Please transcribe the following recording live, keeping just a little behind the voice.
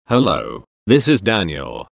Hello, this is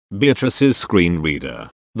Daniel, Beatrice's screen reader.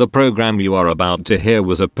 The program you are about to hear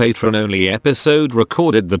was a patron-only episode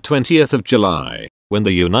recorded the 20th of July, when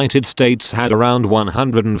the United States had around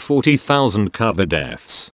 140,000 cover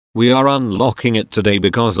deaths. We are unlocking it today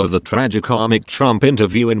because of the tragicomic Trump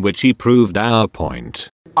interview in which he proved our point.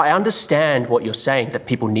 I understand what you're saying, that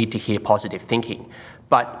people need to hear positive thinking.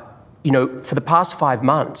 But, for the past 5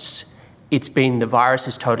 months, it's been the virus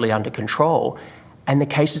is totally under control. And the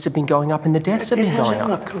cases have been going up and the deaths have been going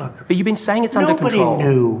up. Look. But you've been saying it's under control.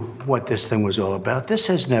 Nobody knew what this thing was all about. This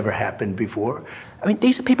has never happened before. I mean,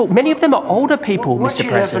 these are people, many of them are older people, What's Mr.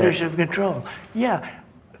 your President. definition of control? Yeah,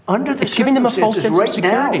 under the It's giving them a false sense of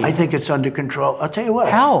security. Now, I think it's under control. I'll tell you what.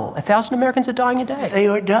 How? 1,000 Americans are dying a day. They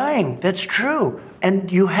are dying. That's true.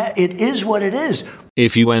 And it is what it is.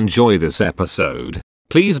 If you enjoy this episode,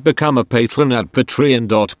 please become a patron at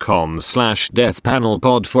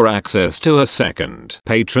patreon.com/deathpanelpod for access to a second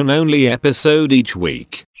patron-only episode each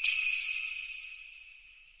week.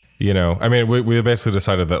 We basically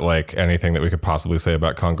decided that anything that we could possibly say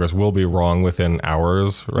about Congress will be wrong within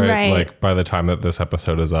hours, right? By the time that this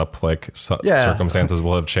episode is up, circumstances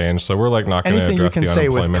will have changed. So we're not going to address the unemployment. Anything you can say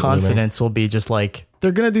with confidence will be just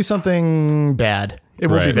they're going to do something bad. It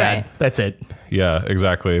will be bad. Right. That's it. Yeah,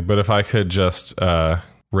 exactly. But if I could just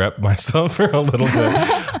rep myself for a little bit,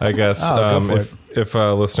 I guess. If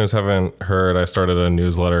listeners haven't heard, I started a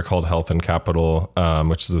newsletter called Health and Capital,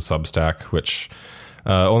 which is a Substack, which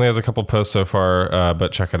only has a couple posts so far,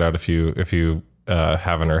 but check it out if you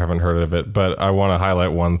haven't heard of it. But I want to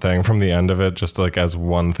highlight one thing from the end of it, just as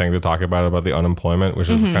one thing to talk about the unemployment, which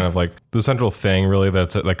is kind of the central thing really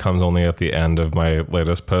that comes only at the end of my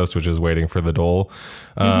latest post, which is waiting for the dole,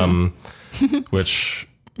 which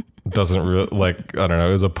doesn't really I don't know,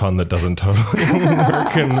 it was a pun that doesn't totally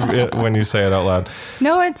work when you say it out loud.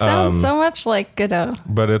 No, it sounds so much like Godot.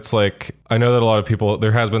 But it's I know that a lot of people,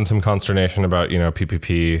 there has been some consternation about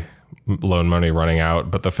PPP loan money running out,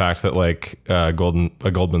 but the fact that a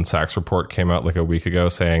Goldman Sachs report came out a week ago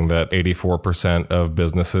saying that 84% of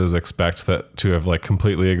businesses expect that to have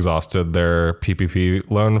completely exhausted their PPP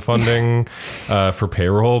loan funding for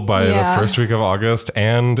payroll by the first week of August,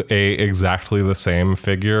 and exactly the same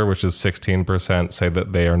figure, which is 16%, say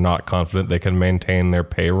that they are not confident they can maintain their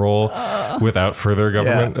payroll without further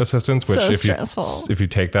government assistance, which so if you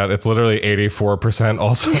take that, it's literally 84%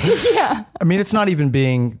 also. Yeah. I mean, that's not even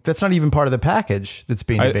part of the package that's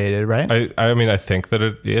being debated, right? I think that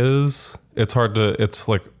it is. It's hard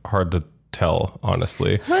to tell,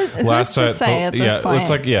 honestly. Who's to say at this point? It's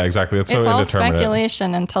exactly. It's so all indeterminate.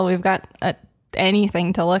 Speculation until we've got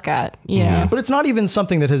anything to look at, know. But it's not even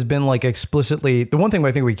something that has been explicitly. The one thing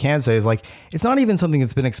I think we can say is it's not even something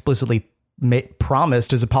that's been explicitly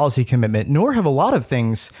promised as a policy commitment. Nor have a lot of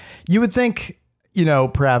things. You would think,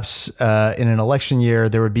 perhaps in an election year,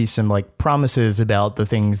 there would be some promises about the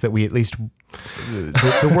things that we at least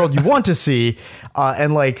the world you want to see.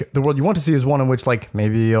 And the world you want to see is one in which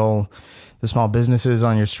maybe the small businesses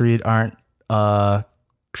on your street aren't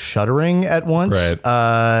shuttering at once.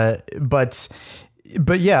 Right. But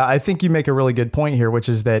yeah, I think you make a really good point here, which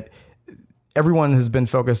is that everyone has been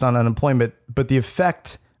focused on unemployment, but the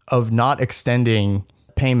effect of not extending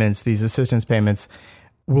payments, these assistance payments,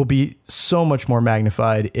 will be so much more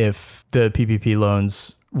magnified if the PPP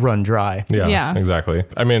loans run dry. Yeah, exactly.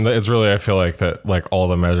 It's really, I feel that all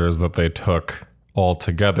the measures that they took all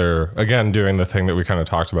together, again, doing the thing that we kind of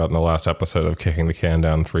talked about in the last episode of kicking the can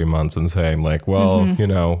down 3 months and saying we're going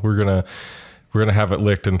to have it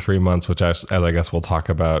licked in 3 months, which as I guess we'll talk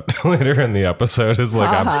about later in the episode is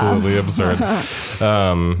absolutely absurd.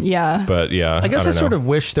 But yeah, I guess I sort of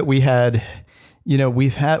wish that we had, we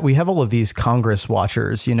have all of these Congress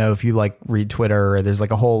watchers, if you read Twitter, or there's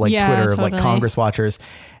a whole Twitter of Congress watchers,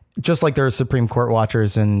 just like there are Supreme Court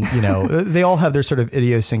watchers, and, they all have their sort of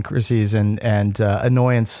idiosyncrasies and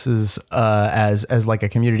annoyances as a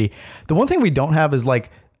community. The one thing we don't have is that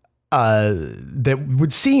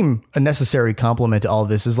would seem a necessary complement to all of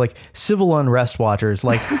this is civil unrest watchers.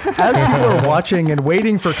 As people are watching and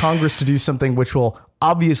waiting for Congress to do something which will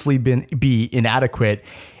obviously be inadequate,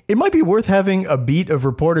 it might be worth having a beat of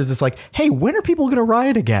reporters that's hey, when are people going to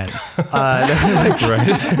riot again?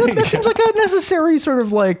 That seems like a necessary sort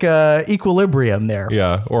of equilibrium there.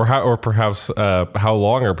 Yeah. Or perhaps how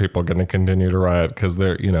long are people going to continue to riot? Because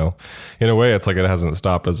they're, in a way, it's it hasn't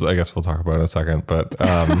stopped, as I guess we'll talk about in a second. But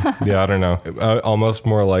yeah, I don't know. Almost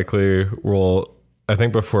more likely we'll I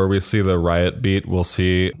think before we see the riot beat, we'll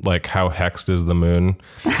see like how hexed is the moon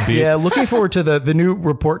beat. Yeah, looking forward to the new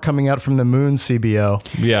report coming out from the moon CBO.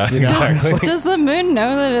 Yeah, exactly. Does the moon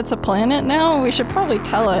know that it's a planet now? We should probably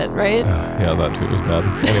tell it, right? Yeah, that tweet was bad.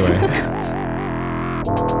 Anyway.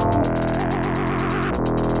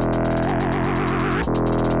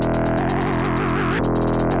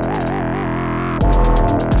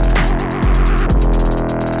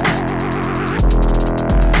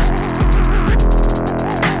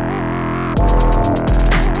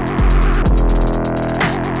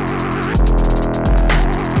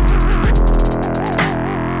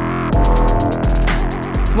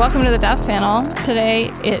 Welcome to the Death Panel.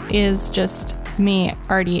 Today it is just me,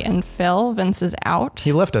 Artie, and Phil. Vince is out.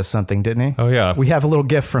 He left us something, didn't he? Oh, yeah. We have a little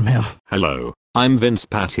gift from him. Hello, I'm Vince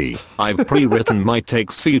Patty. I've pre-written my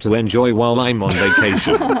takes for you to enjoy while I'm on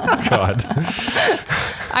vacation. God.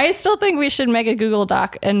 I still think we should make a Google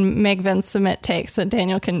Doc and make Vince submit takes that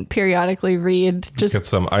Daniel can periodically read. Just get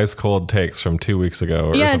some ice cold takes from 2 weeks ago.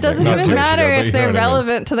 Or yeah, something. it doesn't Not even 2 weeks matter ago, but if you know they're what I mean.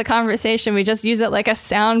 relevant to the conversation. We just use it like a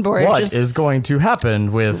soundboard. What is going to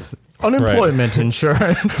happen with unemployment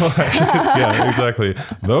insurance? Well, actually, yeah, exactly.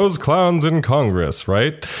 Those clowns in Congress,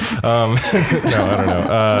 right? No, I don't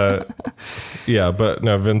know. Yeah, but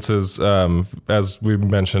no, Vince is, as we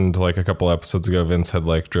mentioned like a couple episodes ago, Vince had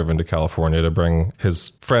like driven to California to bring his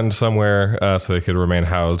friend somewhere so they could remain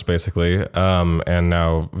housed, basically. And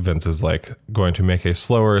now Vince is like going to make a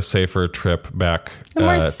slower, safer trip back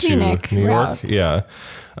scenic to New York. route. Yeah.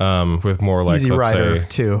 With more like, Easy let's Rider say,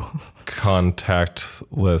 too.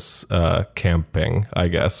 contactless camping, I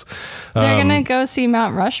guess. They're going to go see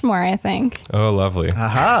Mount Rushmore, I think. Oh, lovely.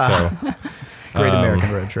 Aha. So, Great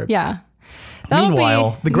American road trip. Yeah.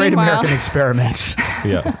 Meanwhile, the Great American Experiment.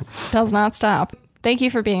 yeah. does not stop. Thank you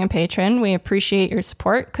for being a patron. We appreciate your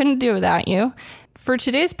support. Couldn't do it without you. For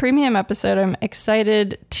today's premium episode, I'm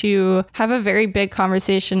excited to have a very big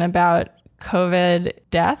conversation about COVID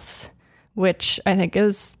deaths, which I think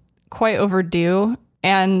is quite overdue.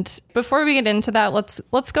 And before we get into that,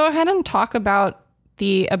 let's go ahead and talk about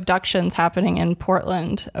the abductions happening in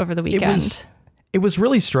Portland over the weekend. It was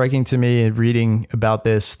really striking to me in reading about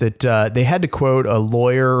this that they had to quote a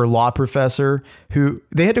lawyer or law professor who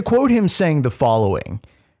they had to quote him saying the following: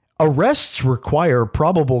 "Arrests require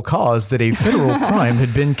probable cause that a federal crime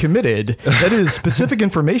had been committed. That is specific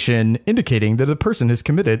information indicating that a person has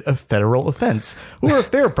committed a federal offense or a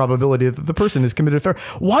fair probability that the person has committed a federal."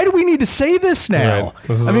 Why do we need to say this now? Right.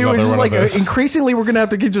 This is I mean, it was just another one like of those. increasingly we're going to have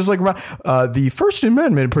to get just like the First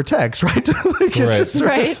Amendment protects, right? Like, it's Right. just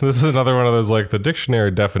sort of- Right. This is another one of those, like, the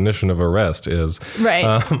dictionary definition of arrest is...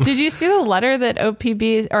 Right. Did you see the letter that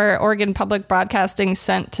OPB or Oregon Public Broadcasting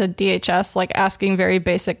sent to DHS, like asking very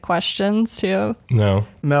basic questions too? No.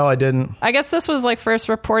 No, I didn't. I guess this was like first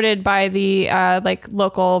reported by the like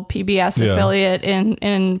local PBS Yeah. affiliate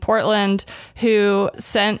in Portland, who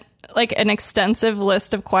sent like an extensive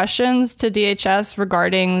list of questions to DHS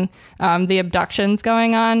regarding the abductions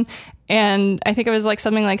going on. And I think it was like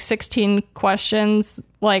something like 16 questions,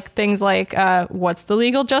 like things like, what's the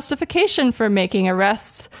legal justification for making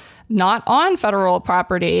arrests not on federal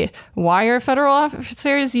property? Why are federal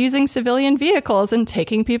officers using civilian vehicles and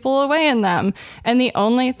taking people away in them? And the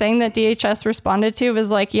only thing that DHS responded to was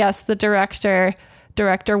like, yes, the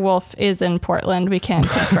Director Wolf is in Portland. We can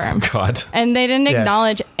confirm. God. And they didn't Yes.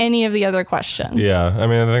 acknowledge any of the other questions. Yeah. I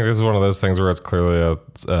mean, I think this is one of those things where it's clearly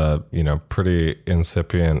a pretty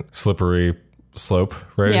incipient, slippery slope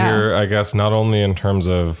right Yeah. here, I guess, not only in terms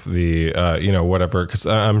of the, whatever, because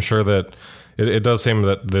I'm sure that it does seem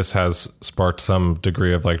that this has sparked some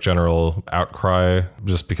degree of like general outcry,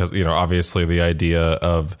 just because, obviously the idea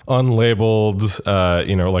of unlabeled,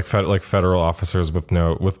 like federal officers with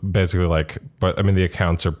basically like, but I mean, the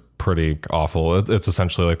accounts are pretty awful. It's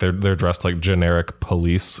essentially like they're dressed like generic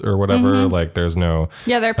police or whatever. Like there's no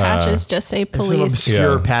Yeah, their patches just say Some police.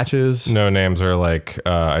 obscure Yeah. patches. no names or like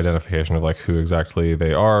identification of like who exactly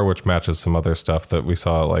they are, which matches some other stuff that we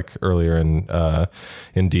saw like earlier in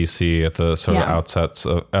DC at the sort of Yeah. outset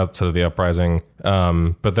of the uprising.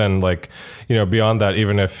 But then like, beyond that,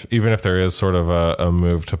 even if there is sort of a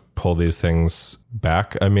move to pull these things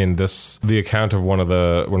back, I mean, the account of one of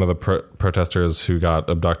the protesters who got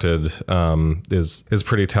abducted is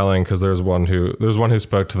pretty telling, because there's one who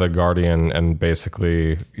spoke to the Guardian, and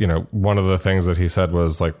basically, one of the things that he said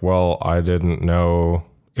was like, well, I didn't know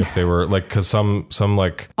if they were like, because some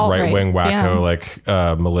like right-wing wacko like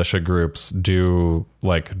militia groups do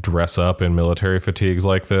like dress up in military fatigues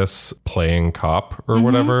like this, playing cop or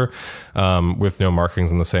whatever, with no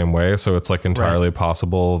markings in the same way. So it's like entirely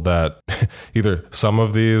possible that either some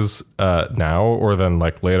of these now or then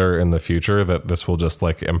like later in the future that this will just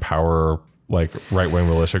like empower like right-wing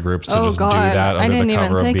militia groups to do that under the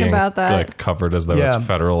cover of being like covered as though it's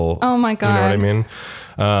federal. Oh my God. You know what I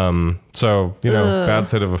mean? So, you know, bad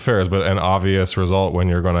state of affairs, but an obvious result when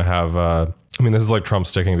you're going to have, I mean, this is like Trump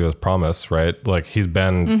sticking to his promise, right? Like he's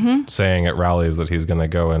been saying at rallies that he's going to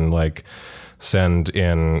go and like send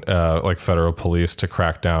in like federal police to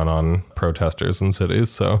crack down on protesters in cities.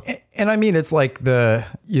 So, and I mean, it's like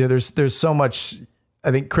there's so much, I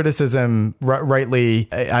think, criticism rightly,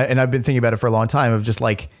 and I've been thinking about it for a long time, of just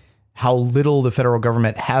like how little the federal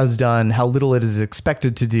government has done, how little it is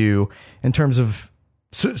expected to do in terms of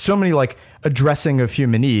so many like addressing of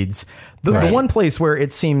human needs. The one place where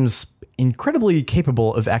it seems incredibly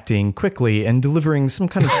capable of acting quickly and delivering some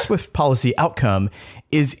kind of swift policy outcome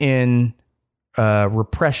is in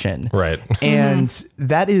repression. Right. And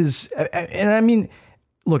that is, and I mean,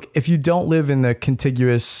 look, if you don't live in the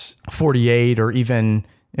contiguous 48 or even,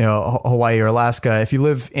 you know, Hawaii or Alaska, if you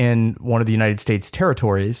live in one of the United States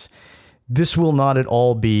territories, this will not at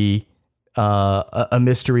all be a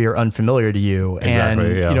mystery or unfamiliar to you.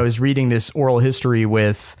 Exactly, and, you know, is reading this oral history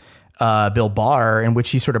with Bill Barr, in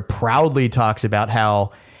which he sort of proudly talks about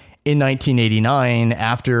how in 1989,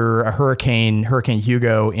 after a Hurricane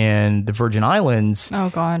Hugo in the Virgin Islands,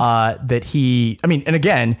 that he, I mean, and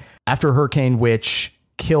again, after a hurricane which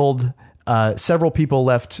killed several people,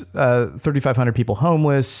 left 3,500 people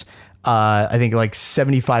homeless. I think like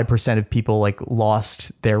 75% of people like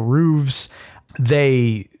lost their roofs.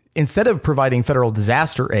 They, instead of providing federal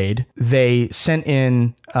disaster aid, they sent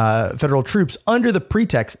in federal troops under the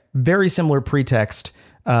pretext, very similar pretext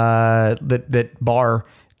that Barr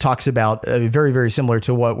talks about, very, very similar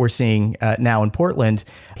to what we're seeing now in Portland.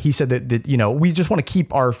 He said that, you know, we just want to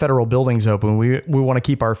keep our federal buildings open. We want to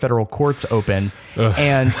keep our federal courts open.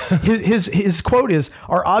 And his quote is,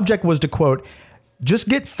 our object was to, quote, just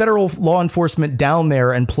get federal law enforcement down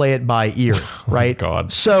there and play it by ear. Right. Oh,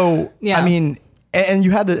 God. So, I mean, and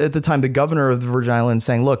you had at the time the governor of the Virgin Islands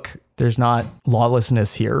saying, look, there's not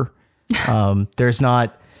lawlessness here. There's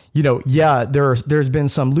not, you know, there's been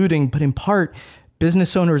some looting, but in part,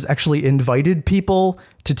 business owners actually invited people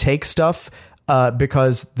to take stuff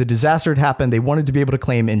because the disaster had happened. They wanted to be able to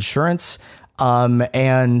claim insurance,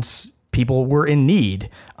 and people were in need.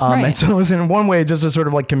 And so it was in one way just a sort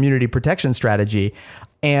of like community protection strategy.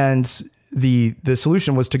 And the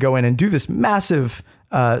solution was to go in and do this massive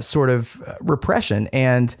sort of repression.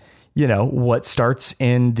 And, you know, what starts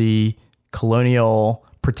in the colonial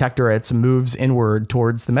protectorates moves inward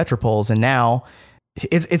towards the metropoles. And now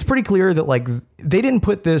it's pretty clear that like they didn't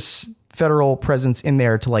put this federal presence in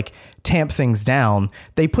there to like tamp things down.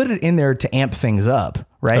 They put it in there to amp things up.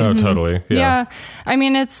 Right. Oh, totally. Yeah. I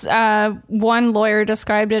mean, it's one lawyer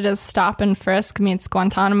described it as stop and frisk meets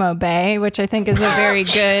Guantanamo Bay, which I think is a very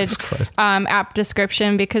good apt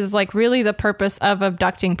description, because like really the purpose of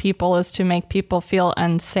abducting people is to make people feel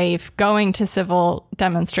unsafe going to civil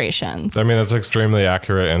demonstrations. I mean, that's extremely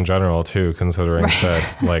accurate in general, too, considering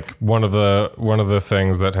that like one of the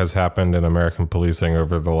things that has happened in American policing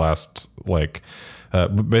over the last like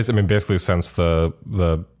basically since the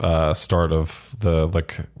start of the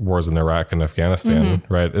like wars in Iraq and Afghanistan,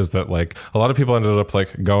 right, is that like a lot of people ended up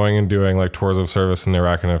like going and doing like tours of service in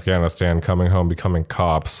Iraq and Afghanistan, coming home, becoming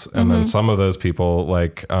cops. And then some of those people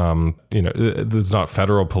like, you know, it's not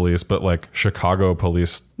federal police, but like Chicago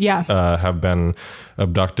police have been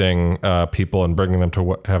abducting people and bringing them to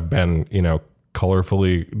what have been, you know,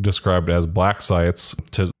 colorfully described as black sites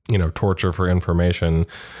to, you know, torture for information.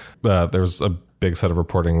 There's a big set of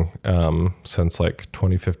reporting since like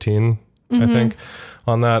 2015, I think,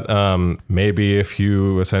 on that. Maybe if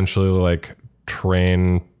you essentially like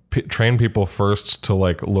train people first to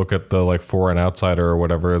like look at the like foreign outsider or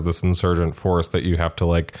whatever as this insurgent force that you have to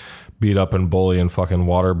like beat up and bully and fucking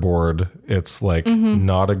waterboard, it's like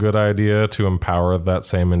not a good idea to empower that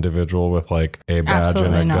same individual with like a badge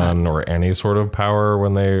and a gun or any sort of power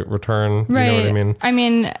when they return. Right. You know what I mean? I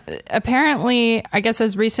mean, apparently, I guess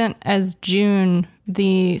as recent as June,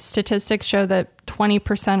 the statistics show that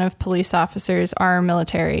 20% of police officers are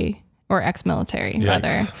military or ex-military,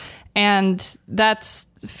 rather. And that's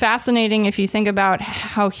fascinating if you think about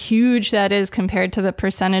how huge that is compared to the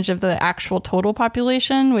percentage of the actual total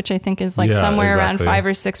population, which I think is like somewhere around 5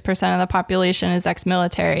 or 6% of the population is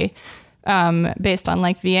ex-military, based on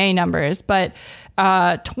like VA numbers. But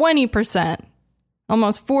 20%,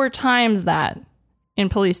 almost 4 times that in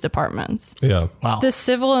police departments. Yeah. Wow. The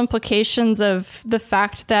civil implications of the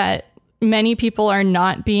fact that many people are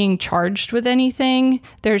not being charged with anything.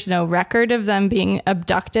 There's no record of them being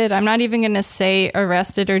abducted. I'm not even going to say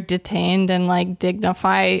arrested or detained and like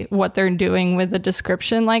dignify what they're doing with a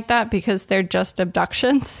description like that, because they're just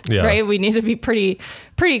abductions, right? We need to be pretty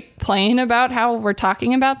plain about how we're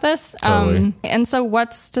talking about this. Totally. And so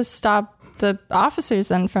what's to stop the officers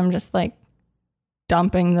then from just like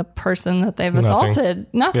dumping the person that they've assaulted?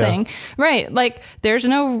 Nothing. Yeah. Right. Like there's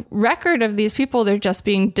no record of these people. They're just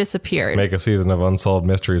being disappeared. Make a season of Unsolved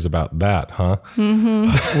Mysteries about that, huh?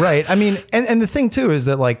 Mm-hmm. Right. I mean, and the thing too is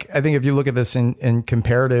that like, I think if you look at this in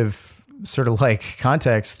comparative sort of like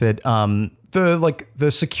context, that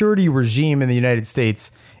the security regime in the United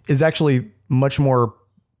States is actually much more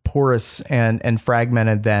porous and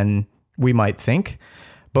fragmented than we might think.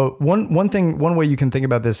 But one way you can think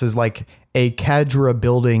about this is like a cadre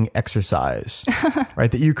building exercise, right?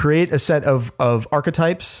 That you create a set of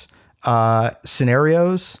archetypes,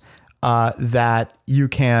 scenarios that you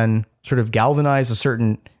can sort of galvanize a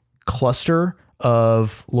certain cluster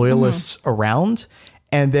of loyalists around,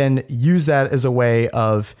 and then use that as a way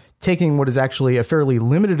of taking what is actually a fairly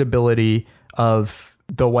limited ability of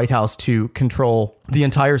the White House to control the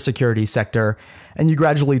entire security sector. And you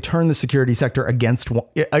gradually turn the security sector against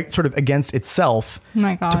itself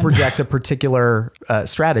to project a particular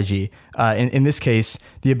strategy. In this case,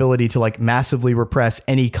 the ability to like massively repress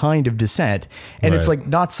any kind of dissent. And it's like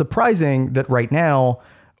not surprising that right now,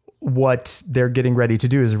 what they're getting ready to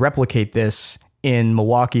do is replicate this in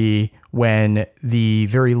Milwaukee when the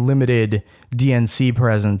very limited DNC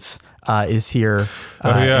presence is here in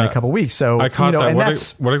a couple of weeks. So I caught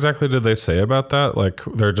that. What exactly did they say about that? Like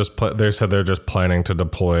they said they're just planning to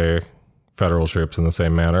deploy federal troops in the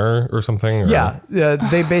same manner or something? Or? Yeah.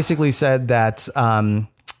 They basically said that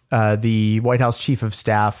the White House chief of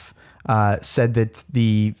staff said that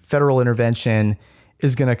the federal intervention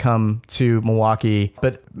is going to come to Milwaukee,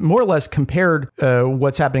 but more or less compared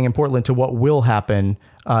what's happening in Portland to what will happen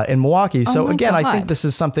in Milwaukee. So again, I think this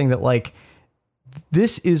is something that like,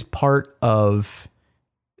 this is part of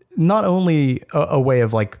not only a way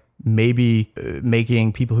of like maybe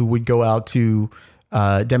making people who would go out to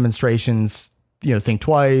demonstrations, think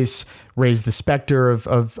twice, raise the specter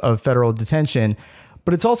of federal detention,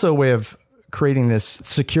 but it's also a way of creating this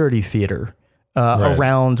security theater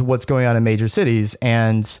around what's going on in major cities.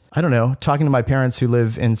 And I don't know, talking to my parents who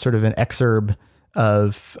live in sort of an exurb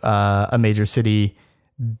of a major city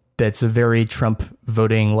that's a very Trump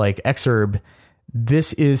voting like exurb,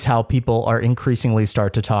 this is how people are increasingly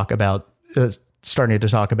starting to talk about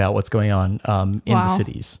what's going on in the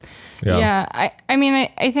cities. Yeah. I mean,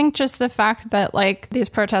 I think just the fact that like these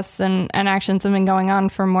protests and actions have been going on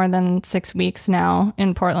for more than 6 weeks now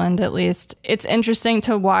in Portland, at least, it's interesting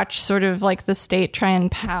to watch sort of like the state try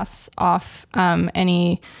and pass off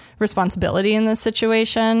any responsibility in this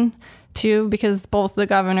situation too, because both the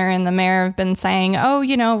governor and the mayor have been saying,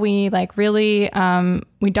 we like really,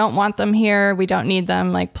 we don't want them here. We don't need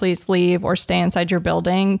them. Like, please leave or stay inside your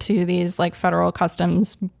building, to these like federal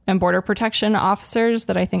customs and border protection officers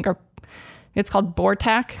that I think it's called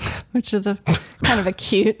BORTAC, which is a kind of a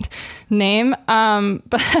cute name.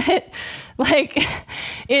 But like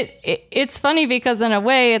it's funny because in a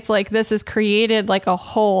way it's like this has created like a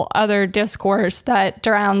whole other discourse that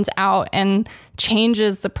drowns out and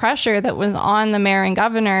changes the pressure that was on the mayor and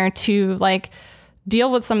governor to like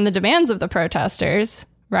deal with some of the demands of the protesters,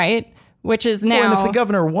 right? Which is now... Well, and if the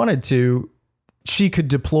governor wanted to, she could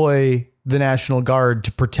deploy the National Guard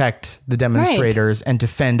to protect the demonstrators and to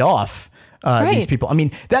fend off these people. I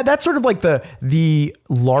mean, that's sort of like the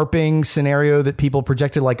LARPing scenario that people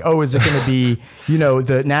projected, like, oh, is it going to be,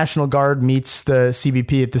 the National Guard meets the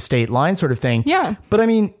CBP at the state line sort of thing. Yeah. But I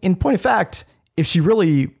mean, in point of fact, if she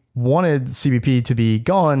really wanted CBP to be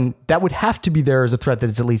gone, that would have to be there as a threat that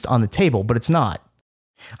is at least on the table, but it's not.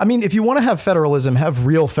 I mean, if you want to have federalism, have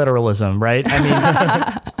real federalism, right?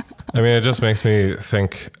 I mean, it just makes me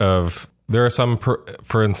think of, there are some,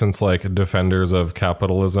 for instance, like defenders of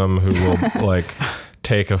capitalism who will like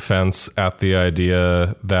take offense at the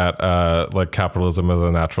idea that like capitalism is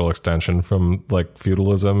a natural extension from like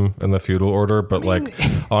feudalism and the feudal order. But like,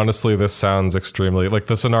 honestly, this sounds extremely like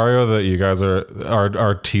the scenario that you guys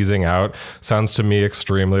are teasing out sounds to me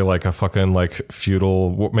extremely like a fucking like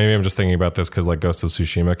feudal. Maybe I'm just thinking about this because like Ghost of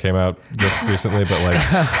Tsushima came out just recently, but like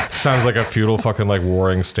sounds like a feudal fucking like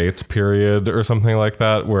warring states period or something like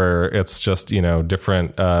that, where it's just,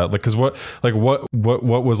 different, like, cause what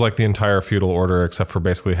was like the entire feudal order except for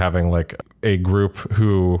basically having like a group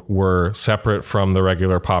who were separate from the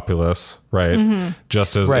regular populace, right?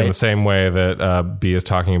 Just as in the same way that B is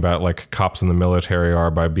talking about like cops in the military are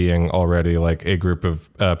by being already like a group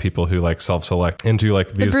of people who like self-select into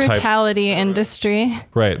like these the brutality industry.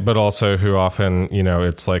 Right. But also who often, you know,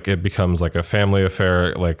 it's like it becomes like a family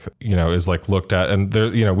affair, like, you know, is like looked at. And there,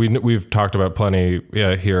 you know, we've talked about plenty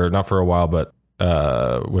here, not for a while, but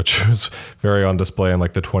which was very on display in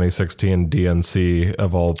like the 2016 DNC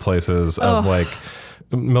of all places of like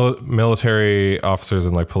military officers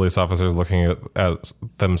and like police officers looking at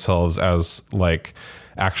themselves as like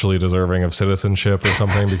actually deserving of citizenship or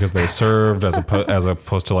something because they served as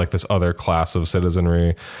opposed to like this other class of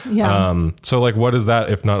citizenry. Yeah. So like, what is that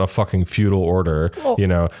if not a fucking feudal order, you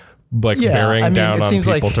know? Like bearing down on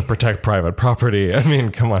people to protect private property. I mean,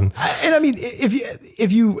 come on. And I mean,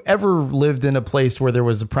 if you ever lived in a place where there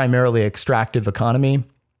was a primarily extractive economy,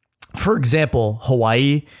 for example,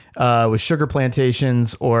 Hawaii with sugar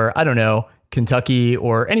plantations, or I don't know, Kentucky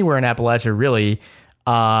or anywhere in Appalachia, really,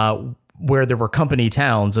 where there were company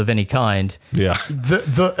towns of any kind. Yeah.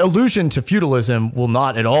 The allusion to feudalism will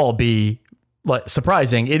not at all be like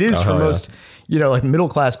surprising. It is for most, you know, like middle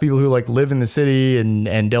class people who like live in the city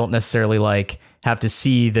and don't necessarily like have to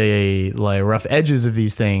see the like rough edges of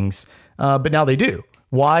these things. But now they do.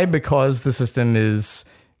 Why? Because the system is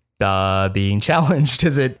being challenged,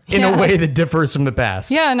 is it, in a way that differs from the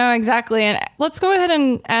past. Yeah, no, exactly. And let's go ahead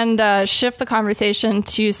and shift the conversation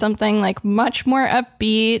to something like much more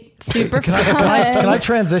upbeat, super fun. Can I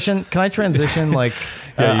transition? Like,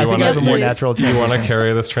 I think I have a more natural transition. You want to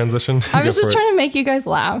carry this transition? I was just trying to make you guys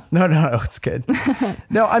laugh. No, it's good.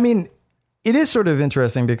 No, I mean, it is sort of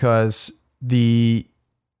interesting because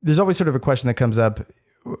there's always sort of a question that comes up,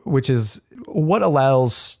 which is what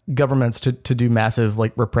allows governments to do massive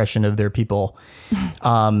like repression of their people.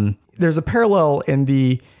 There's a parallel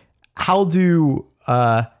in how do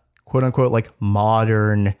quote unquote like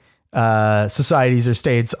modern societies or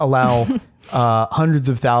states allow hundreds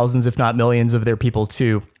of thousands, if not millions, of their people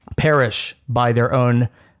to perish by their own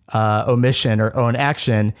omission or own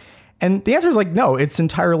action. And the answer is like, no, it's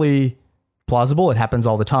entirely plausible. It happens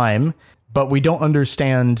all the time, but we don't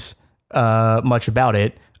understand much about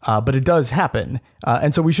it. But it does happen.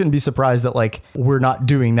 And so we shouldn't be surprised that like we're not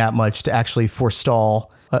doing that much to actually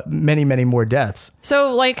forestall many, many more deaths.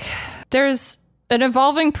 So like there's an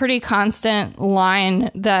evolving, pretty constant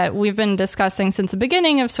line that we've been discussing since the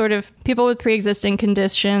beginning of sort of people with pre-existing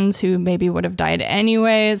conditions who maybe would have died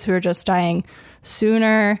anyways, who are just dying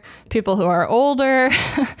sooner, people who are older.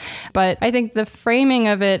 But I think the framing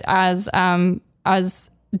of it as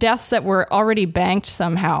deaths that were already banked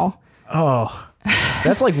somehow. Oh,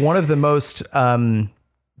 that's like one of the most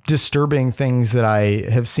disturbing things that I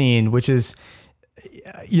have seen, which is,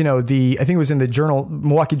 you know, I think it was in the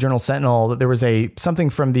Milwaukee Journal Sentinel, that there was something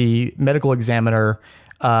from the medical examiner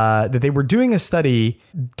that they were doing a study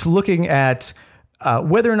to looking at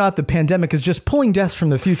whether or not the pandemic is just pulling deaths from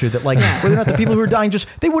the future, that like whether or not the people who are dying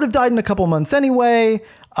they would have died in a couple months anyway.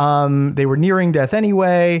 They were nearing death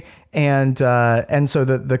anyway. And so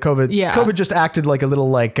the COVID just acted like a little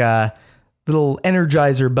little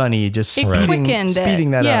Energizer bunny, just speeding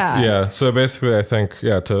that up. Yeah. So basically, I think,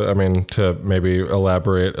 to maybe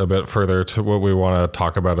elaborate a bit further to what we want to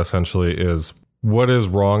talk about essentially is what is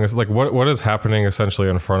wrong, is like what is happening essentially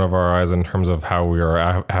in front of our eyes in terms of how we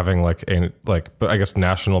are having but I guess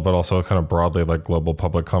national, but also kind of broadly like global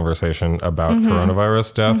public conversation about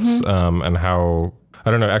coronavirus deaths, and how, I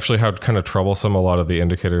don't know, actually how kind of troublesome a lot of the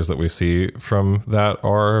indicators that we see from that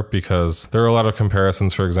are, because there are a lot of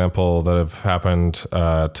comparisons, for example, that have happened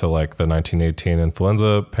to like the 1918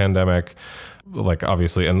 influenza pandemic. Like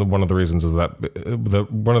obviously, and one of the reasons is that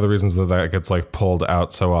that gets like pulled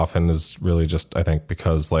out so often is really just, I think,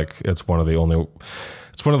 because like it's one of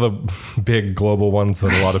the big global ones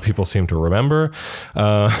that a lot of people seem to remember,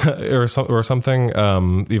 or something.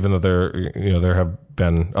 Even though there have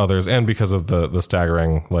been others, and because of the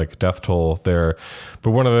staggering like death toll there.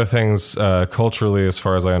 But one of the things culturally, as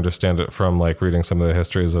far as I understand it from like reading some of the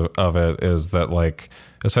histories of it, is that like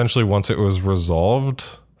essentially once it was resolved,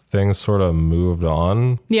 things sort of moved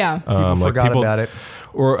on. Yeah, people forgot about it,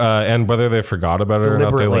 or and whether they forgot about it or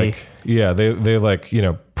not, they like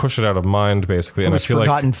push it out of mind basically. And I feel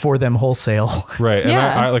forgotten for them wholesale. Right, and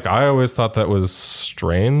I always thought that was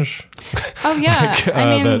strange. Oh yeah, I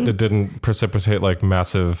mean, that it didn't precipitate like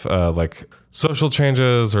massive like social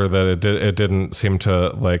changes, or that it didn't seem to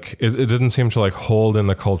like it didn't seem to like hold in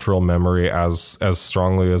the cultural memory as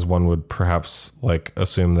strongly as one would perhaps like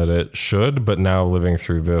assume that it should. But now living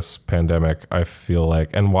through this pandemic, I feel like,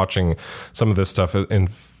 and watching some of this stuff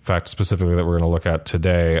fact specifically that we're going to look at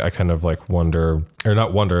today, I kind of like wonder, or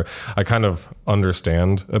not wonder, I kind of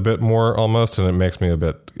understand a bit more almost, and it makes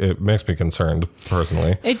me concerned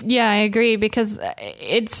personally. I agree, because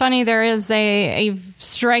it's funny, there is a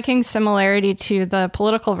striking similarity to the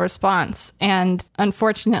political response. And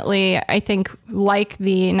unfortunately, I think like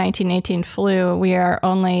the 1918 flu, we are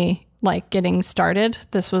only like getting started.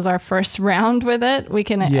 This was our first round with it. We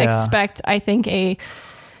can expect, I think, a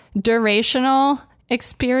durational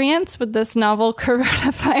experience with this novel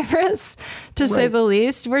coronavirus, to say the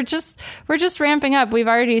least. We're just ramping up. We've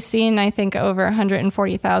already seen, I think, over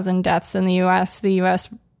 140,000 deaths in the US. The US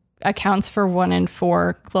accounts for 1 in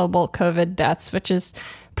 4 global COVID deaths, which is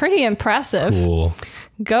pretty impressive. Cool.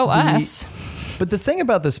 Go us. But the thing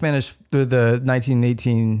about the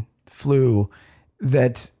 1918 flu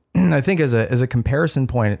that I think as a comparison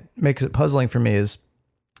point, it makes it puzzling for me is,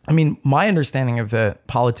 I mean, my understanding of the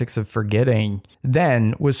politics of forgetting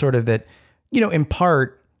then was sort of that, in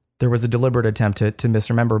part, there was a deliberate attempt to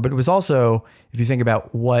misremember, but it was also, if you think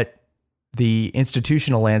about what the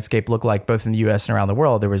institutional landscape looked like, both in the US and around the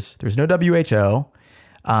world, there was no WHO,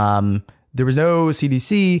 there was no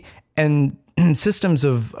CDC, and systems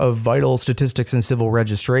of vital statistics and civil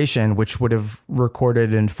registration, which would have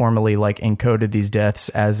recorded and formally like encoded these deaths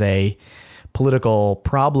as a political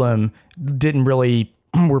problem,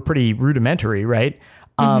 were pretty rudimentary, right?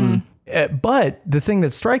 But the thing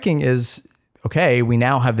that's striking is, okay, we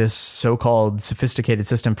now have this so-called sophisticated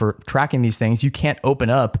system for tracking these things. You can't open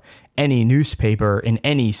up any newspaper in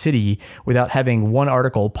any city without having one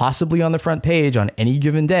article possibly on the front page on any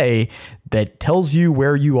given day that tells you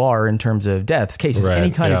where you are in terms of deaths, cases,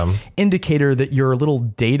 any kind of indicator that your little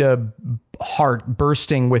data heart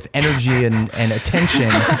bursting with energy and attention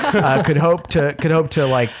could hope to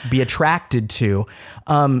like be attracted to.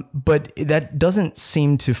 But that doesn't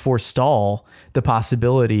seem to forestall the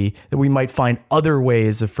possibility that we might find other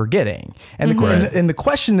ways of forgetting. And the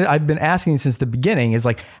question that I've been asking since the beginning is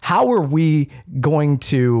like, how are we going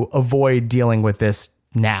to avoid dealing with this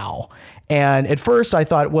now? And at first I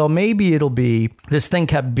thought, well, maybe it'll be, this thing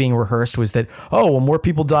kept being rehearsed was that, more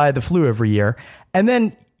people die of the flu every year. And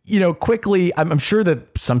then, quickly, I'm sure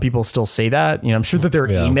that some people still say that, I'm sure that there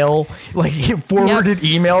are email, like forwarded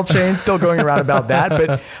email chains still going around about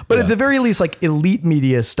that. But at the very least, like elite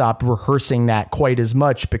media stopped rehearsing that quite as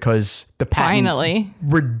much because the patent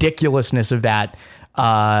ridiculousness of that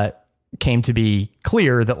came to be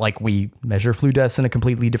clear that like we measure flu deaths in a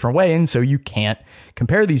completely different way. And so you can't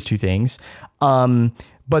compare these two things. And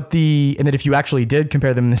that if you actually did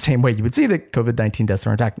compare them in the same way, you would see that COVID-19 deaths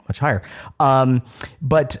are in fact much higher. Then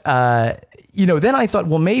I thought,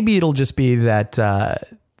 well, maybe it'll just be that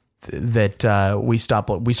we start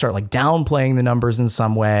like downplaying the numbers in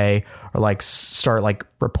some way, or like start like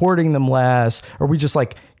reporting them less, or we just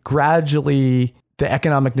like gradually, the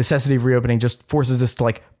economic necessity of reopening just forces us to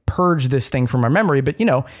like purge this thing from our memory. But,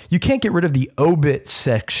 you can't get rid of the obit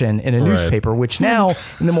section in a newspaper, which now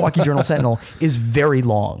in the Milwaukee Journal Sentinel is very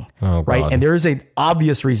long, right? And there is an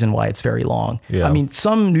obvious reason why it's very long. Yeah. I mean,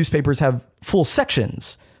 some newspapers have full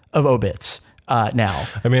sections of obits now.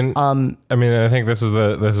 I think this is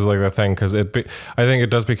like the thing, because I think it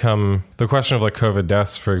does become the question of like COVID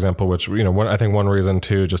deaths, for example, which, I think one reason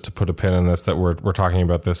too, just to put a pin in this, that we're talking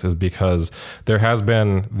about this is because there has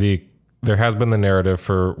been the narrative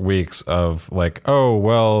for weeks of like, oh,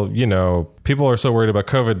 well, people are so worried about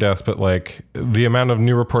COVID deaths, but like the amount of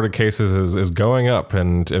new reported cases is going up,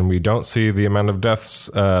 and we don't see the amount of deaths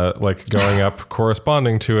like going up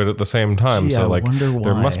corresponding to it at the same time. So like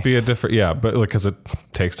there must be a different, but like, cause it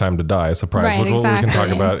takes time to die, surprise, which we can talk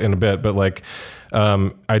about in a bit. But like,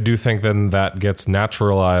 I do think then that gets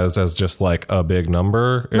naturalized as just like a big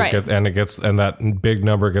number, and that big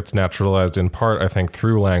number gets naturalized in part, I think,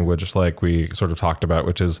 through language, like we sort of talked about,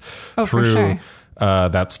 which is through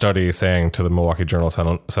that study saying to the Milwaukee Journal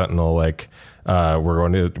Sentinel, like, we're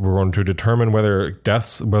going to determine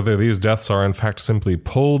whether these deaths are in fact simply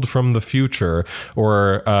pulled from the future,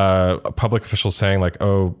 or public officials saying like,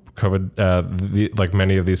 oh, COVID, like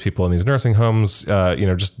many of these people in these nursing homes,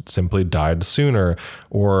 just simply died sooner,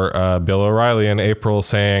 or Bill O'Reilly in April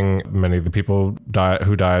saying many of the people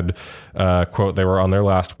who died, quote, they were on their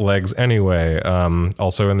last legs anyway.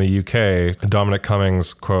 Also in the UK, Dominic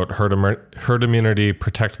Cummings, quote, herd immunity,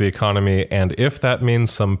 protect the economy, and if that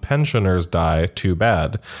means some pensioners die, too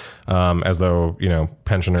bad. As though,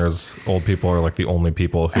 pensioners, old people are like the only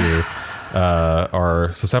people who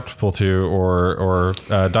are susceptible to or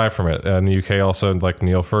die from it. In the UK also, like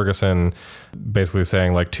Neil Ferguson basically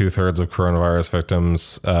saying like 2/3 of coronavirus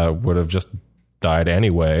victims would have just died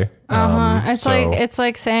anyway. It's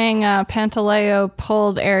like saying Pantaleo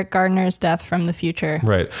pulled Eric Gardner's death from the future.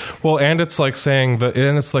 Right. Well, and it's like saying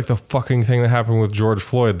it's like the fucking thing that happened with George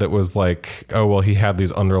Floyd that was like, oh, well, he had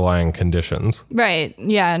these underlying conditions. Right.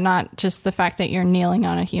 Yeah. Not just the fact that you're kneeling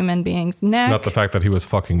on a human being's neck. Not the fact that he was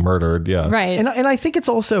fucking murdered. Yeah. Right. And I think it's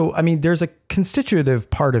also, I mean, there's a constitutive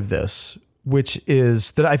part of this, which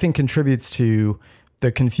is that I think contributes to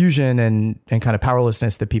the confusion and kind of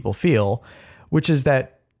powerlessness that people feel, which is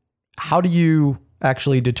that how do you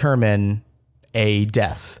actually determine a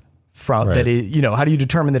death from that? How do you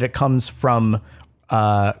determine that it comes from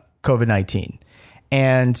COVID-19?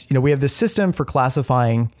 And, we have this system for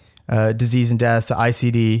classifying disease and deaths, the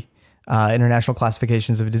ICD, International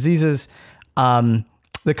Classifications of Diseases,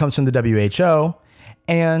 that comes from the WHO.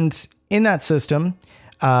 And in that system,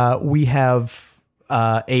 we have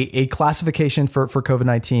a classification for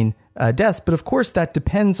COVID-19 deaths. But of course, that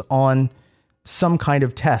depends on some kind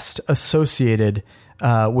of test associated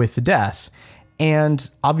with the death. And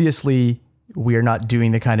obviously, we are not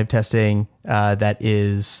doing the kind of testing that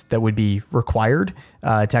would be required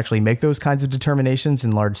to actually make those kinds of determinations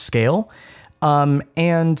in large scale. And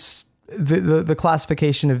the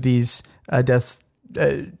classification of these deaths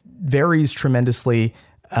varies tremendously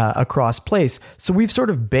across place. So we've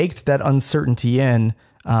sort of baked that uncertainty in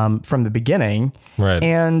from the beginning. Right.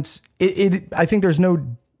 And I think there's no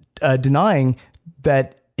denying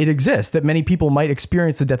that it exists, that many people might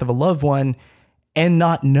experience the death of a loved one and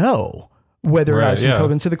not know whether or not it's from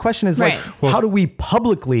COVID. So the question is how do we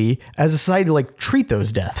publicly as a society treat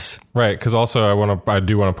those deaths? Right. Because also I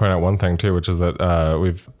do want to point out one thing too, which is that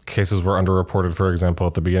cases were underreported, for example,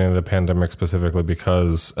 at the beginning of the pandemic, specifically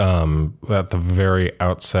because at the very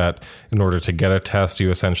outset, in order to get a test, you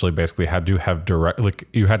essentially basically had to have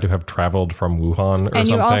you had to have traveled from Wuhan or something. And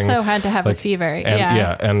you also had to have a fever.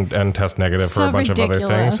 And test negative for a bunch of other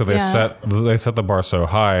things. So they set the bar so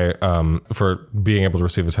high for being able to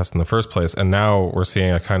receive a test in the first place. And now we're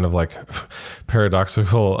seeing a kind of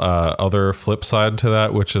paradoxical other flip side to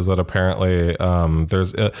that, which is that apparently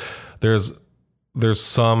there's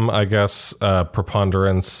some, I guess,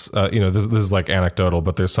 preponderance, this is anecdotal,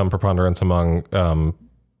 but there's some preponderance among,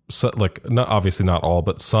 obviously not all,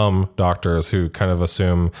 but some doctors who kind of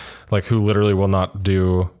assume, who literally will not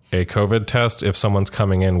do a COVID test if someone's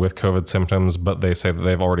coming in with COVID symptoms, but they say that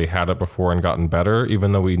they've already had it before and gotten better,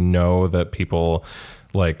 even though we know that people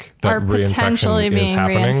that are potentially being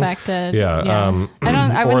reinfected.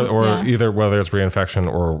 Either whether it's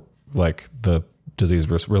reinfection or the disease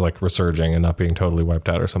resurging and not being totally wiped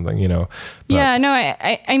out or something,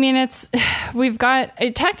 I mean, we've got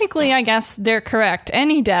technically, I guess they're correct.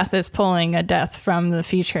 Any death is pulling a death from the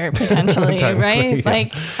future potentially,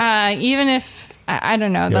 right? Yeah. Even if I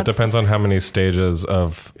don't know, it depends on how many stages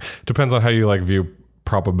depends on how you view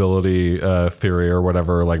probability theory or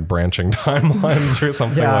whatever, branching timelines or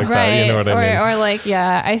something that. You know what I mean? Or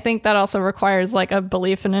I think that also requires a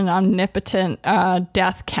belief in an omnipotent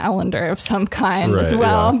death calendar of some kind as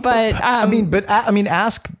well. Yeah. But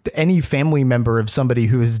ask any family member of somebody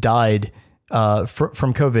who has died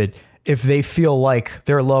from COVID if they feel like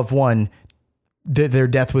their loved one, their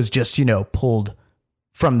death was just pulled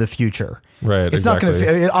from the future. Right. It's not going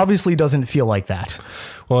to. It obviously doesn't feel like that.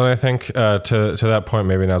 Well, and I think to that point,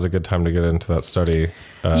 maybe now's a good time to get into that study.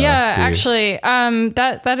 Actually,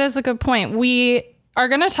 that is a good point. We are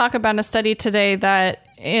going to talk about a study today that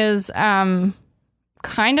is kind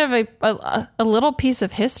of a little piece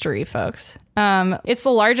of history, folks. It's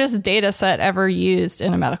the largest data set ever used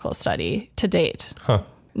in a medical study to date. Huh.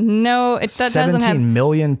 No, that doesn't have 17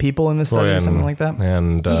 million people in the study or something like that.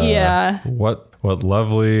 And what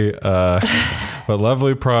lovely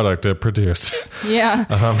product it produced.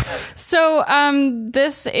 Yeah. So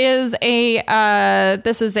this is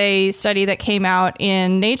a study that came out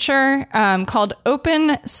in Nature called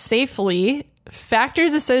Open Safely: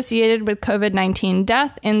 Factors Associated with COVID-19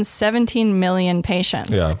 Death in 17 Million Patients.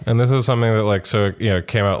 Yeah. And this is something that it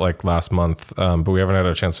came out last month, but we haven't had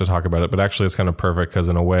a chance to talk about it. But actually it's kind of perfect because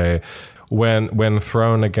in a way, when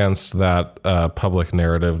thrown against that public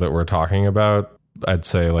narrative that we're talking about, I'd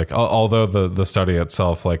say although the study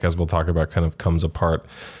itself, as we'll talk about, kind of comes apart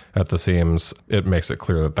at the seams, it makes it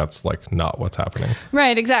clear that that's not what's happening.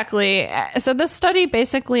 Right, exactly. So this study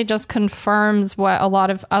basically just confirms what a lot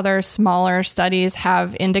of other smaller studies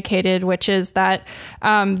have indicated, which is that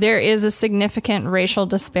there is a significant racial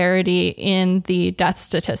disparity in the death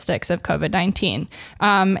statistics of COVID-19,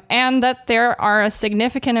 and that there are a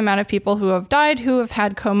significant amount of people who have died who have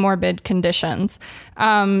had comorbid conditions.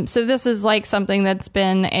 So this is something that's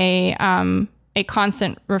been a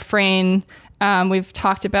constant refrain We've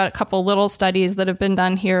talked about a couple little studies that have been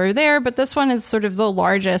done here or there, but this one is sort of the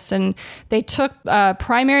largest. And they took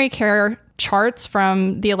primary care charts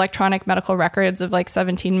from the electronic medical records of like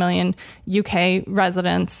 17 million UK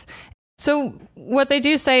residents. So what they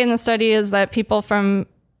do say in the study is that people from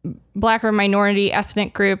Black or minority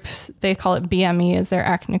ethnic groups, they call it BME as their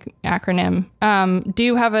acronym,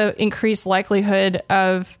 do have an increased likelihood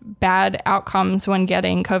of bad outcomes when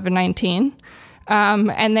getting COVID-19.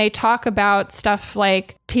 And they talk about stuff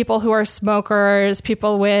like people who are smokers,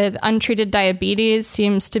 people with untreated diabetes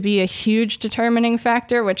seems to be a huge determining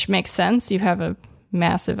factor, which makes sense. You have a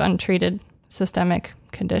massive untreated systemic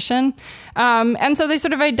condition. And so they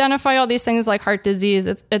sort of identify all these things like heart disease,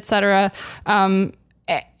 et cetera.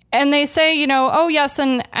 And they say, you know, oh, yes,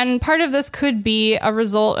 and part of this could be a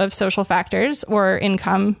result of social factors or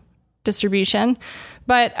income distribution.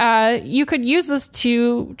 But you could use this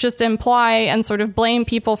to just imply and sort of blame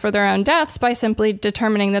people for their own deaths by simply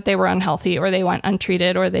determining that they were unhealthy or they went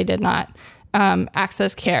untreated or they did not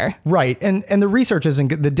access care. Right. And the research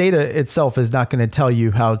isn't, the data itself is not going to tell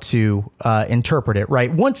you how to interpret it,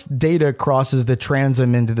 right? Once data crosses the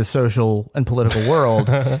transom into the social and political world,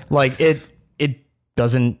 like it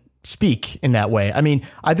doesn't speak in that way. I mean,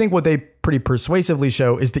 I think what they pretty persuasively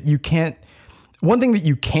show is that one thing that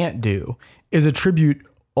you can't do is attribute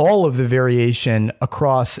all of the variation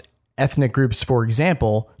across ethnic groups, for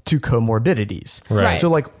example, to comorbidities. Right. So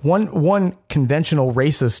like one conventional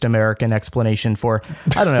racist American explanation for,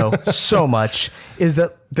 I don't know, so much is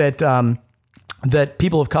that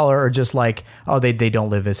people of color are just like, oh, they don't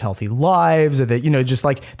live as healthy lives, or that, you know, just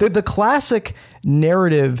like the classic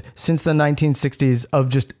narrative since the 1960s of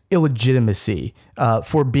just illegitimacy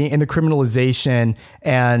for being in the criminalization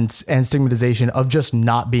and stigmatization of just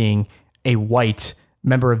not being a white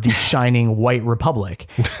member of the shining white republic.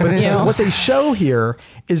 But what they show here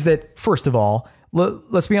is that, first of all,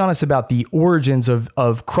 let's be honest about the origins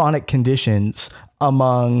of chronic conditions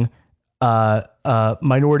among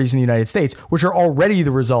minorities in the United States, which are already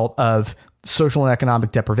the result of social and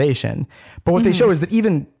economic deprivation. But what they show is that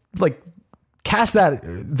even like cast that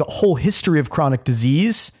the whole history of chronic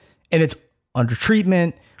disease and it's under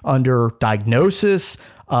treatment, under diagnosis,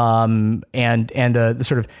 and the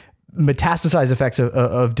sort of metastasized effects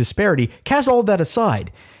of disparity, cast all of that aside.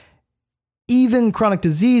 Even chronic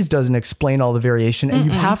disease doesn't explain all the variation, and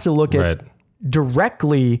you have to look at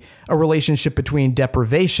directly a relationship between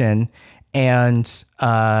deprivation and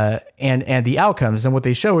the outcomes. And what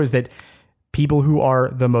they show is that people who are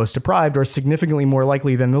the most deprived are significantly more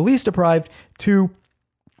likely than the least deprived to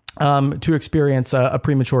experience a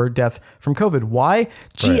premature death from COVID. Why?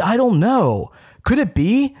 Gee, I don't know. Could it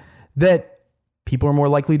be that people are more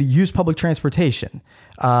likely to use public transportation?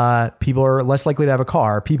 People are less likely to have a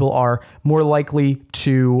car. People are more likely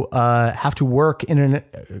to have to work in an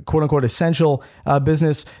quote unquote essential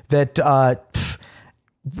business that,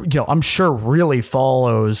 I'm sure really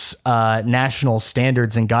follows national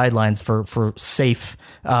standards and guidelines for safe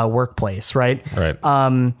workplace. Right. Right.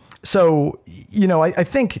 So, I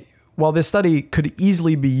think while this study could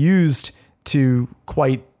easily be used to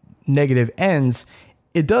quite negative ends,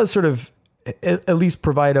 it does sort of at least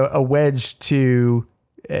provide a wedge to,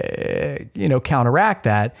 counteract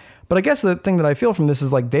that. But I guess the thing that I feel from this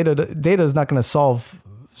is like data is not going to solve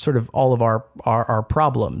sort of all of our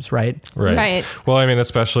problems, right? Right. Well, I mean,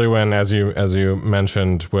 especially when, as you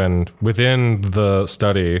mentioned, when within the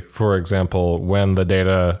study, for example, when the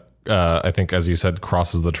data, I think, as you said,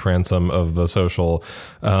 crosses the transom of the social,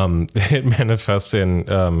 it manifests in,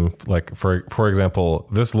 for example,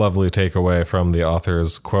 this lovely takeaway from the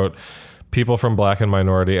author's quote: people from Black and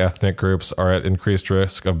minority ethnic groups are at increased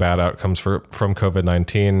risk of bad outcomes from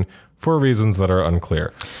COVID-19 for reasons that are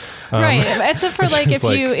unclear. Right. Except for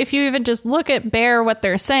if you even just look at Bayer, what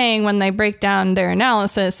they're saying when they break down their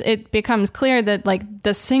analysis, it becomes clear that like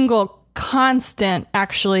the single constant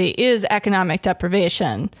actually is economic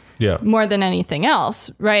deprivation. Yeah. More than anything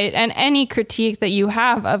else, right? And any critique that you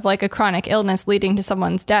have of like a chronic illness leading to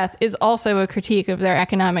someone's death is also a critique of their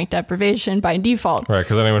economic deprivation by default. Right,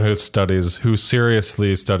 because anyone who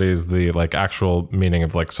seriously studies the like actual meaning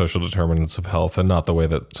of like social determinants of health and not the way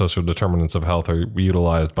that social determinants of health are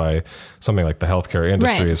utilized by something like the healthcare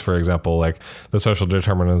industries, for example, like the social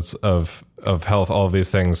determinants of health, all of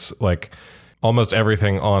these things, like almost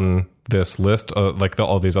everything on this list,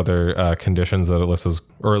 all these other conditions that it lists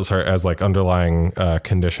as like underlying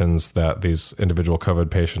conditions that these individual COVID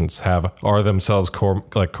patients have are themselves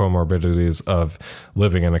comorbidities of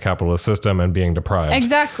living in a capitalist system and being deprived.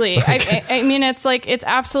 Exactly. I mean, it's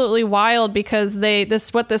absolutely wild because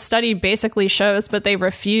what the study basically shows, but they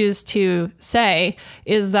refuse to say,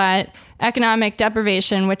 is that economic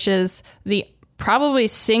deprivation, which is the probably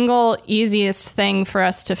single easiest thing for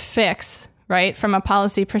us to fix, right, from a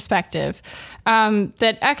policy perspective,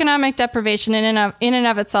 that economic deprivation in and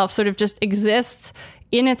of itself sort of just exists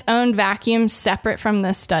in its own vacuum, separate from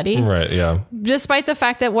this study. Right, yeah. Despite the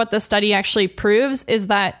fact that what the study actually proves is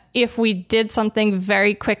that if we did something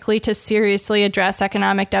very quickly to seriously address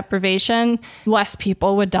economic deprivation, less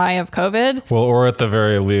people would die of COVID. Well, or at the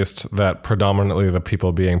very least, that predominantly the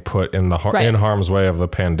people being put in in harm's way of the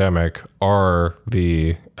pandemic are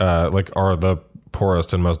the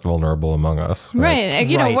poorest and most vulnerable among us. Right.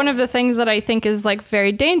 You know, one of the things that I think is like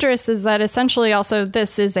very dangerous is that essentially also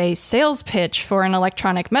this is a sales pitch for an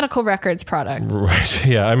electronic medical records product. Right.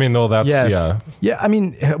 Yeah. I mean, though, that's, yeah. Yeah. I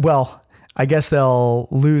mean, well, I guess they'll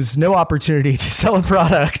lose no opportunity to sell a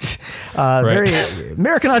product. Very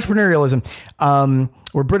American entrepreneurialism,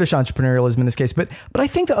 or British entrepreneurialism in this case. But I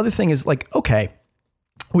think the other thing is like, okay,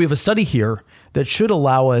 we have a study here that should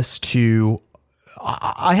allow us to,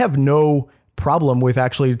 I have no problem with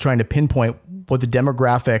actually trying to pinpoint what the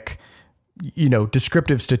demographic,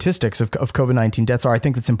 descriptive statistics of COVID-19 deaths are. I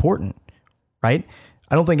think that's important, right?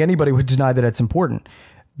 I don't think anybody would deny that it's important.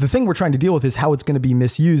 The thing we're trying to deal with is how it's going to be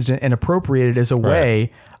misused and appropriated as a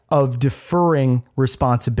way of deferring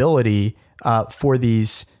responsibility for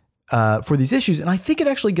these issues. And I think it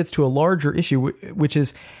actually gets to a larger issue, which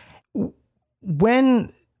is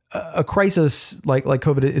when a crisis like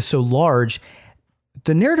COVID is so large,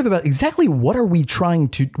 the narrative about exactly what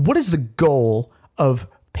is the goal of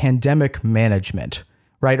pandemic management,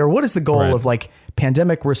 right? Or what is the goal of like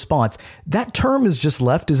pandemic response? That term is just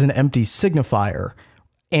left as an empty signifier,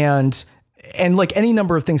 and like any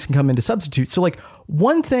number of things can come into substitute. So like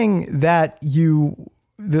one thing that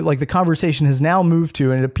the conversation has now moved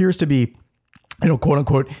to, and it appears to be, quote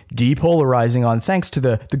unquote, depolarizing on, thanks to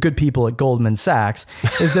the good people at Goldman Sachs,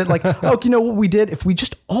 is that like, what we did, if we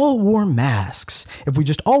just all wore masks,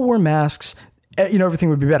 everything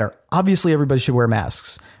would be better. Obviously everybody should wear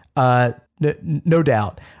masks. No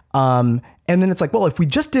doubt. And then it's like, well, if we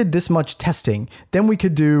just did this much testing, then we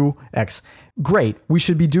could do X. Great. We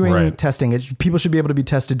should be doing testing. People should be able to be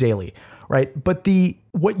tested daily. Right. But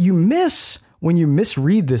what you miss when you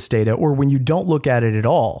misread this data, or when you don't look at it at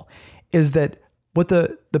all, is that what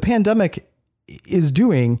the pandemic is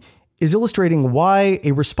doing is illustrating why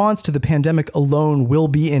a response to the pandemic alone will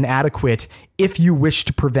be inadequate if you wish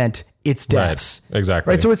to prevent its deaths. Right,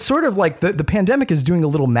 exactly. Right. So it's sort of like the pandemic is doing a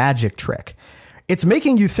little magic trick. It's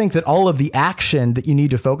making you think that all of the action that you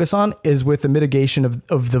need to focus on is with the mitigation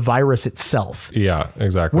of the virus itself. Yeah,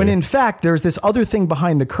 exactly. When in fact, there's this other thing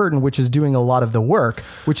behind the curtain, which is doing a lot of the work,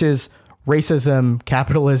 which is racism,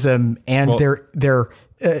 capitalism, and their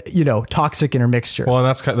toxic intermixture. Well, and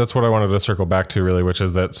that's what I wanted to circle back to, really, which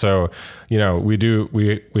is that, so,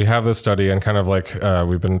 we have this study, and kind of like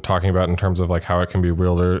we've been talking about in terms of like how it can be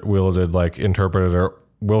wielded, like interpreted or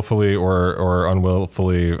willfully or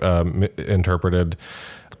unwillfully interpreted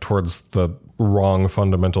towards the wrong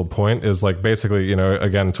fundamental point, is like basically,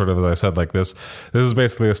 again, sort of as I said, like this is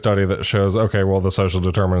basically a study that shows, okay, well, the social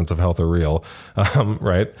determinants of health are real,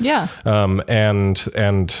 right? Yeah.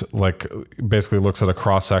 And like basically looks at a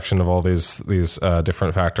cross section of all these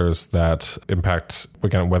different factors that impact,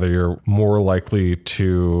 again, whether you're more likely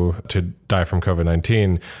to die from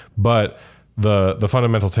COVID-19, but the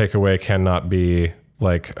fundamental takeaway cannot be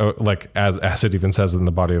like as it even says in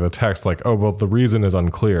the body of the text, like, oh, well, the reason is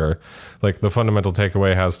unclear. Like the fundamental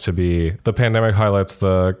takeaway has to be the pandemic highlights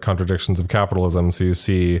the contradictions of capitalism. So you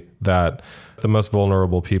see that the most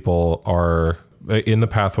vulnerable people are in the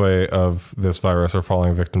pathway of this virus, are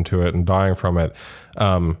falling victim to it and dying from it.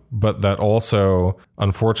 But that also,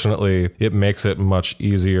 unfortunately, it makes it much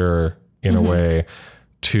easier in a way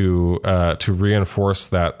to reinforce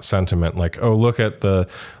that sentiment, like, oh, look at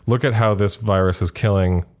how this virus is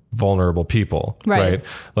killing vulnerable people, right?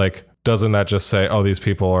 Like, doesn't that just say, oh, these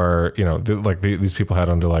people are, these people had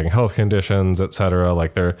underlying health conditions, et cetera.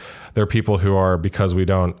 Like they're people who are, because we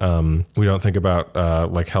don't think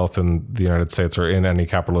about like health in the United States or in any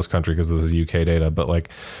capitalist country, because this is UK data, but like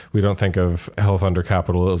we don't think of health under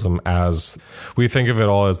capitalism as, we think of it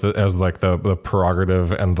all as the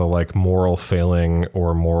prerogative and the like moral failing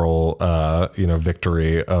or moral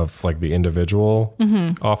victory of like the individual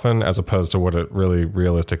often, as opposed to what it really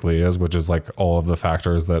realistically is, which is like all of the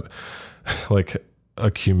factors that like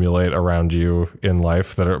accumulate around you in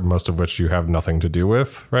life that are most of which you have nothing to do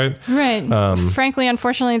with, right? Right. Frankly,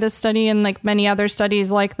 unfortunately, this study and like many other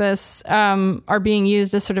studies like this are being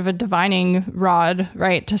used as sort of a divining rod,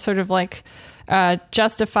 right? To sort of like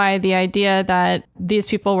justify the idea that these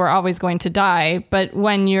people were always going to die. But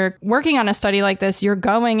when you're working on a study like this, you're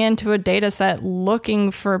going into a data set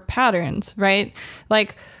looking for patterns, right?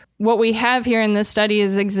 Like what we have here in this study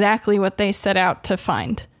is exactly what they set out to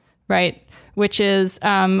find, right? Which is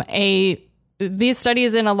these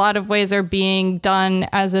studies in a lot of ways are being done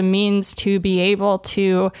as a means to be able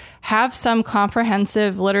to have some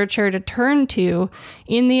comprehensive literature to turn to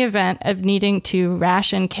in the event of needing to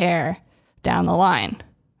ration care down the line,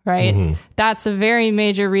 right? Mm-hmm. That's a very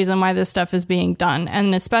major reason why this stuff is being done,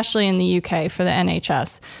 and especially in the UK for the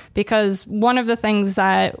NHS, because one of the things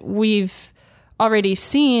that we've already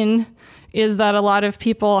seen is that a lot of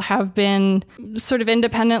people have been sort of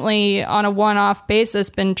independently on a one-off basis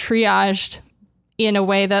been triaged in a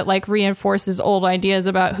way that like reinforces old ideas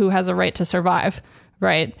about who has a right to survive,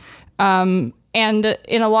 right? And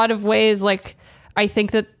in a lot of ways, like I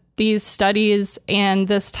think that these studies and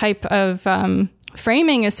this type of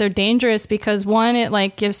framing is so dangerous because one, it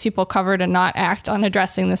like gives people cover to not act on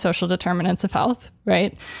addressing the social determinants of health,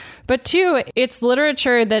 right? But two, it's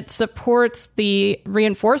literature that supports the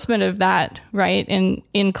reinforcement of that, right,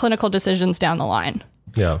 in clinical decisions down the line.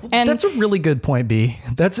 Yeah. And that's a really good point, B.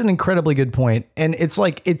 That's an incredibly good point. And it's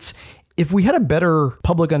like, if we had a better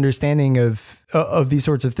public understanding of these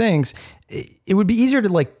sorts of things, it would be easier to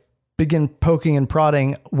like begin poking and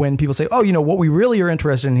prodding when people say, oh, you know, what we really are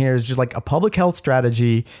interested in here is just like a public health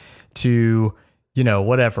strategy to, you know,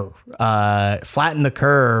 whatever, flatten the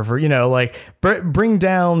curve or, you know, like bring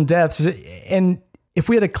down deaths. And if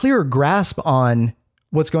we had a clearer grasp on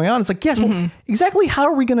what's going on, it's like, yes, well, exactly how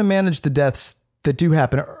are we going to manage the deaths that do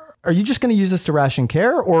happen? Are you just going to use this to ration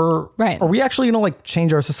care, or are we actually going to like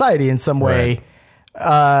change our society in some way?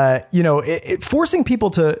 Right. You know, forcing people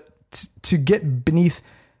to get beneath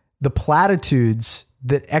the platitudes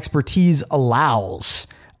that expertise allows.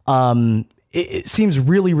 It seems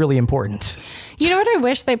really, really important. You know what I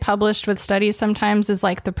wish they published with studies sometimes is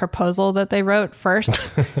like the proposal that they wrote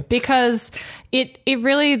first, because it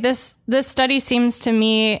really, this study seems to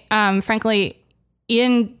me, frankly,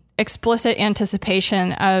 in explicit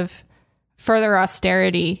anticipation of further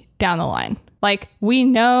austerity down the line. Like we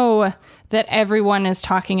know that everyone is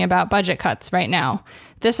talking about budget cuts right now.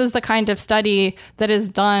 This is the kind of study that is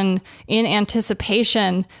done in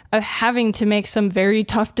anticipation of having to make some very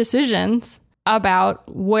tough decisions about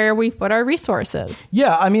where we put our resources.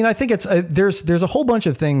 Yeah, I mean, I think it's there's a whole bunch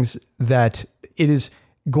of things that it is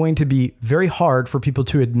going to be very hard for people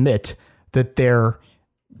to admit that they're,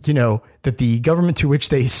 you know, that the government to which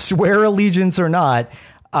they swear allegiance or not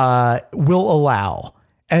will allow.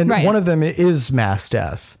 And one of them is mass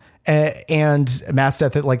death and mass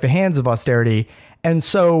death at like the hands of austerity. And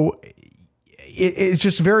so it's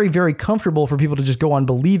just very, very comfortable for people to just go on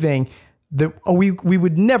believing that we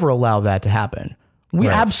would never allow that to happen. We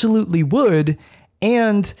absolutely would.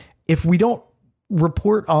 And if we don't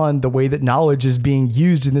report on the way that knowledge is being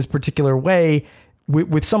used in this particular way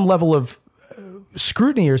with some level of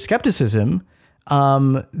scrutiny or skepticism,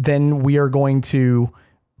 then we are going to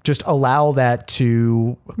just allow that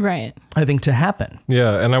to, I think, to happen.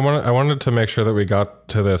 Yeah. And I wanted to make sure that we got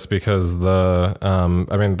to this because there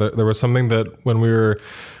was something that when we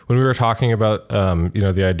were talking about, you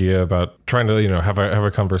know, the idea about trying to, you know, have a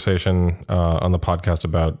conversation on the podcast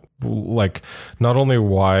about like, not only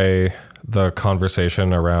why the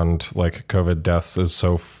conversation around like COVID deaths is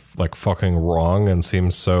so like fucking wrong and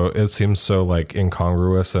seems so like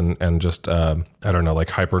incongruous and just I don't know, like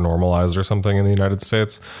hyper normalized or something in the United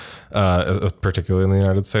States, particularly in the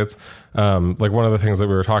United States. Like one of the things that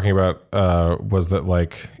we were talking about was that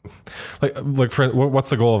like what's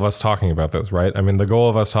the goal of us talking about this, right? I mean, the goal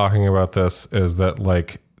of us talking about this is that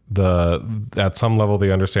like at some level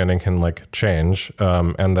the understanding can like change,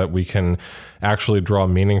 and that we can actually draw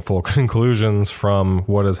meaningful conclusions from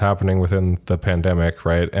what is happening within the pandemic,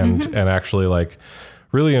 right? And actually like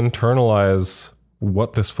really internalize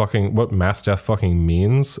what mass death fucking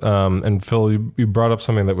means. And Phil, you brought up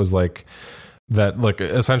something that was like that, like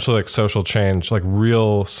essentially like social change, like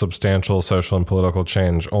real substantial social and political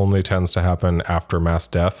change only tends to happen after mass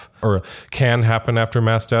death, or can happen after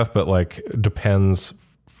mass death, but like depends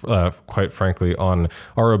quite frankly on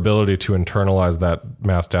our ability to internalize that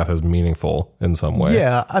mass death as meaningful in some way.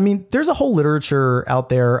 Yeah. I mean, there's a whole literature out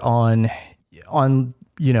there on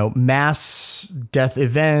mass death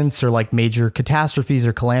events or like major catastrophes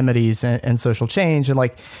or calamities and social change. And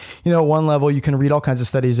like, at one level, you can read all kinds of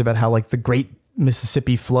studies about how like the Great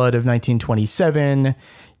Mississippi Flood of 1927,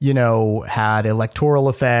 had electoral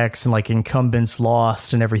effects and like incumbents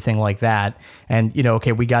lost and everything like that. And,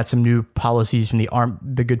 okay, we got some new policies from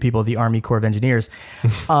the good people of the Army Corps of Engineers.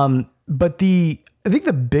 But I think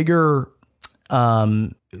the bigger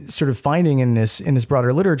sort of finding in this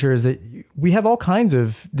broader literature is that we have all kinds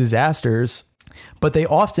of disasters, but they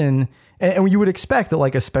often, and you would expect that,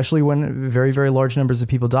 like, especially when very, very large numbers of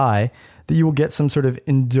people die, that you will get some sort of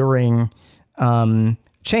enduring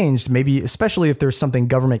change, maybe especially if there's something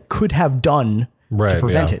government could have done to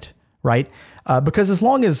prevent it, right? Because as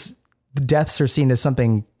long as the deaths are seen as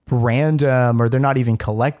something random or they're not even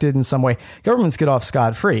collected in some way, governments get off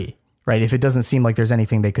scot-free, right? If it doesn't seem like there's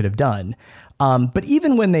anything they could have done. But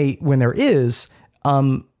even when there is,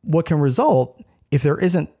 what can result if there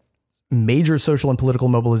isn't major social and political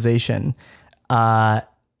mobilization, the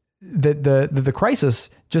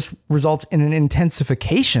crisis just results in an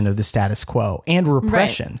intensification of the status quo and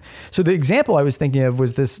repression. Right. So the example I was thinking of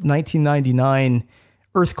was this 1999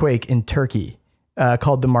 earthquake in Turkey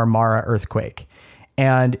called the Marmara earthquake.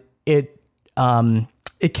 And it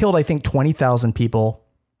killed, I think, 20,000 people.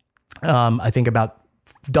 I think about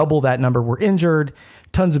double that number were injured.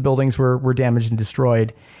 Tons of buildings were damaged and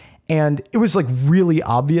destroyed. And it was like really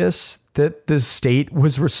obvious that the state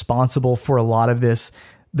was responsible for a lot of this.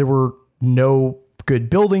 There were no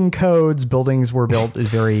good building codes. Buildings were built in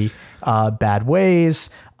very bad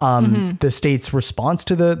ways. The state's response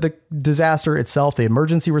to the disaster itself, the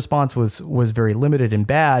emergency response was very limited and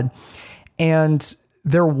bad. And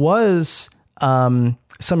there was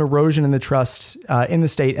some erosion in the trust in the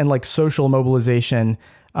state and like social mobilization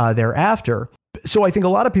thereafter. So I think a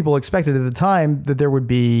lot of people expected at the time that there would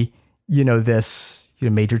be, this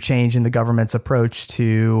major change in the government's approach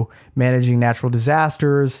to managing natural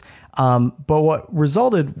disasters. But what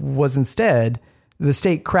resulted was instead the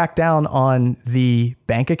state cracked down on the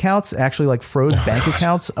bank accounts, actually like froze bank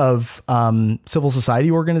accounts of civil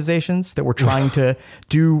society organizations that were trying to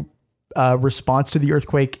do response to the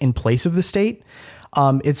earthquake in place of the state.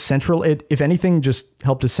 It's central. It, if anything, just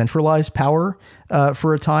helped to centralize power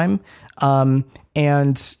for a time.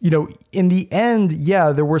 And, in the end,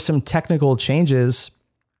 there were some technical changes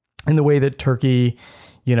in the way that Turkey,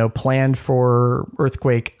 planned for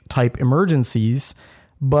earthquake type emergencies.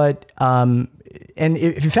 But, and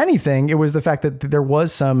if anything, it was the fact that there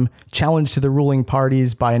was some challenge to the ruling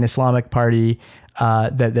parties by an Islamic party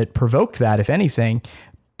that provoked that, if anything.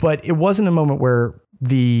 But it wasn't a moment where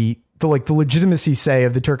the legitimacy, say,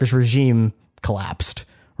 of the Turkish regime collapsed.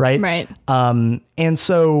 Right. Right. And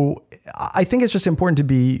so I think it's just important to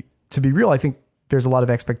be real. I think there's a lot of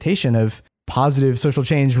expectation of positive social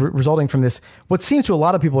change resulting from this, what seems to a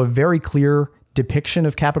lot of people a very clear depiction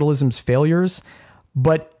of capitalism's failures,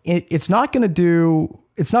 but it's not going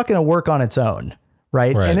to work on its own.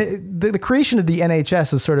 Right. And the creation of the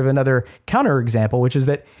NHS is sort of another counterexample, which is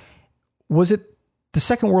that, was it the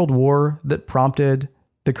Second World War that prompted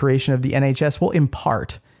the creation of the NHS? Well, in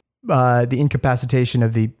part, the incapacitation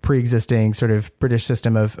of the pre-existing sort of British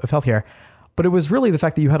system of healthcare. But it was really the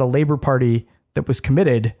fact that you had a Labour Party that was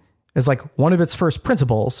committed as like one of its first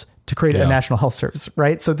principles to create a national health service,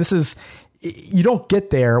 right? So you don't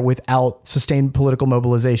get there without sustained political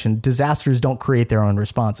mobilization. Disasters don't create their own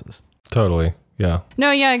responses. Totally. Yeah.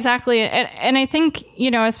 No, yeah, exactly. And I think,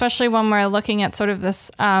 especially when we're looking at sort of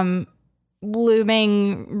this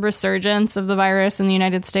looming resurgence of the virus in the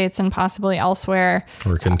United States and possibly elsewhere.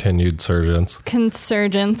 Or continued consurgence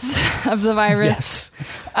of the virus.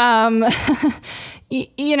 Yes.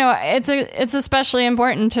 It's especially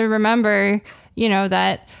important to remember,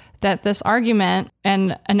 that this argument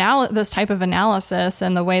and this type of analysis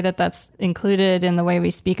and the way that that's included in the way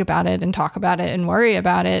we speak about it and talk about it and worry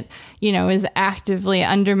about it, is actively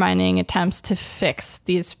undermining attempts to fix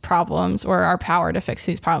these problems or our power to fix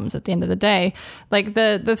these problems at the end of the day. Like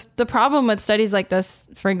the problem with studies like this,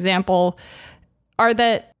 for example, are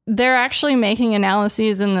that they're actually making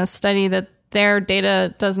analyses in this study that their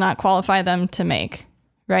data does not qualify them to make,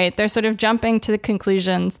 right? They're sort of jumping to the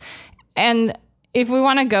conclusions. And if we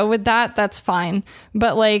want to go with that, that's fine.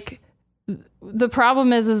 But like the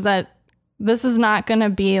problem is that this is not going to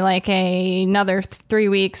be like another 3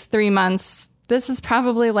 weeks, 3 months. This is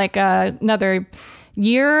probably like another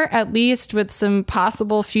year at least, with some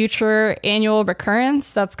possible future annual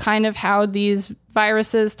recurrence. That's kind of how these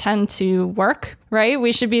viruses tend to work, right?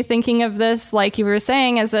 We should be thinking of this, like you were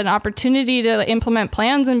saying, as an opportunity to implement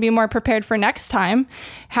plans and be more prepared for next time.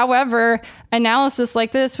 However, analysis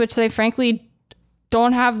like this, which they frankly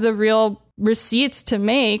don't have the real receipts to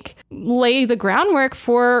lay the groundwork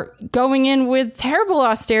for going in with terrible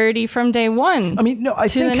austerity from day one. I mean, no, I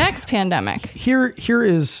think the next pandemic. Here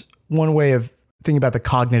is one way of thinking about the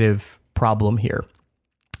cognitive problem here,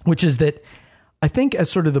 which is that I think as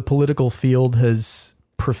sort of the political field has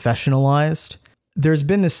professionalized, there's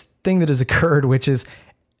been this thing that has occurred, which is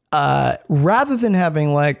rather than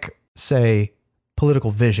having like, say, political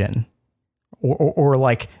vision or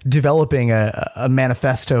like developing a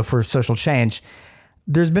manifesto for social change,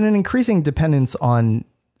 there's been an increasing dependence on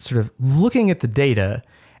sort of looking at the data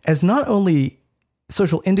as not only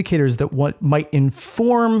social indicators that might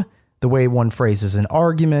inform the way one phrases an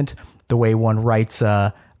argument, the way one writes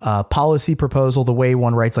a policy proposal, the way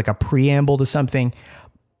one writes like a preamble to something,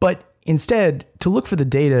 but instead to look for the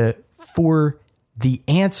data for the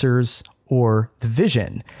answers or the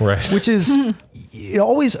vision, right? Which is, it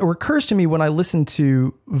always recurs to me when I listen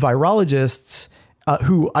to virologists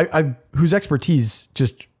whose expertise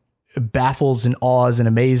just baffles and awes and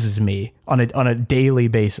amazes me on a daily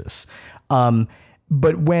basis.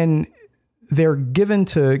 But when they're given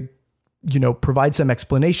to, provide some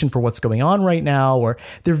explanation for what's going on right now, or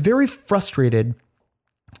they're very frustrated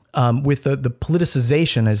with the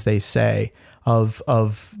politicization, as they say, of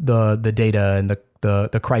the data and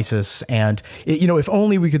the crisis, and if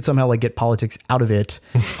only we could somehow like get politics out of it,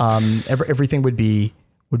 everything would be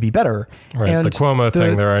better. Right. And the Cuomo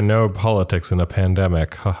thing, there are no politics in a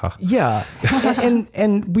pandemic. Yeah.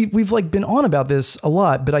 and we've like been on about this a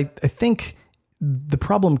lot, but I think the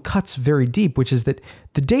problem cuts very deep, which is that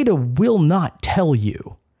the data will not tell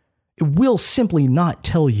you. It will simply not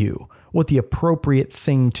tell you what the appropriate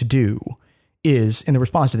thing to do is in the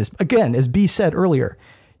response to this. Again, as B said earlier,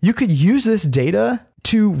 you could use this data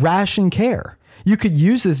to ration care. You could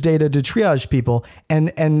use this data to triage people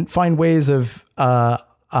and find ways of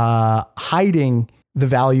hiding the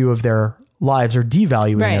value of their lives or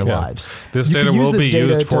devaluing their lives. This data will be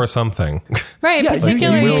used for something. Right. Yeah,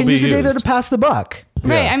 particularly, you can use the data to pass the buck.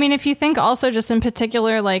 Right. Yeah. I mean, if you think also just in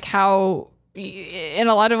particular, like how in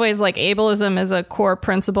a lot of ways, like ableism is a core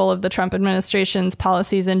principle of the Trump administration's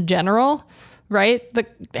policies in general. Right.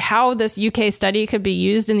 How this UK study could be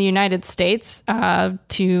used in the United States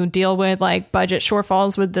to deal with like budget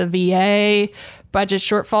shortfalls with the VA, budget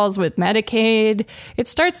shortfalls with Medicaid. It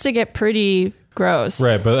starts to get pretty gross.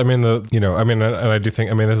 Right. But I mean, and I do think,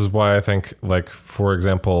 this is why I think, like, for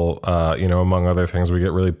example, among other things, we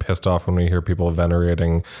get really pissed off when we hear people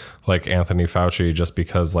venerating like Anthony Fauci just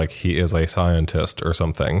because like he is a scientist or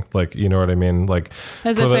something, like, you know what I mean? Like,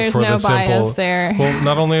 as if there's no bias there. Well,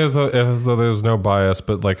 not only as though there's no bias,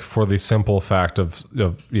 but like for the simple fact of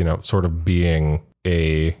sort of being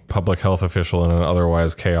a public health official in an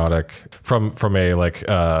otherwise chaotic, from a like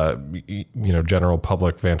general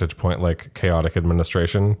public vantage point, like chaotic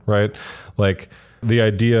administration, right? Like the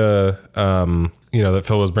idea that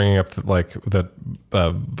Phil was bringing up, that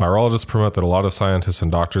virologists promote, that a lot of scientists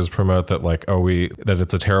and doctors promote, that like that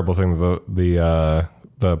it's a terrible thing that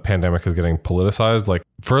the pandemic is getting politicized.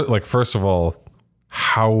 First of all,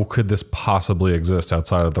 how could this possibly exist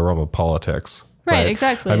outside of the realm of politics? Right,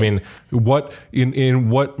 exactly. I mean, what in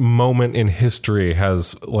what moment in history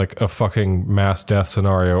has like a fucking mass death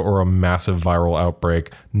scenario or a massive viral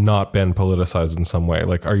outbreak not been politicized in some way?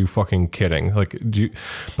 Like, are you fucking kidding? Like,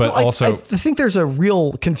 I think there's a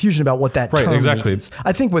real confusion about what that term means.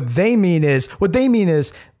 I think what they mean is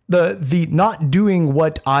the not doing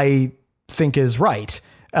what I think is right.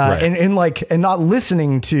 And not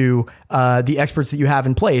listening to the experts that you have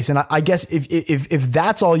in place. And I guess if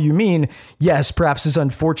that's all you mean, yes, perhaps it's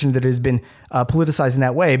unfortunate that it has been politicized in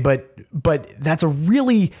that way. But that's a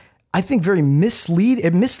really, I think, very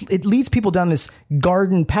it leads people down this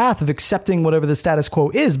garden path of accepting whatever the status quo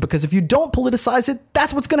is, because if you don't politicize it,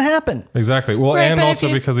 that's what's going to happen. Exactly. Well, right, and also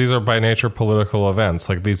because these are by nature political events.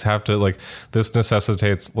 Like these have to, like, this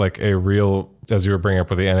necessitates like a real, as you were bringing up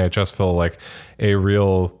with the NHS, Phil, like a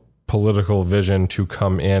real political vision to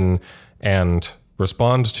come in and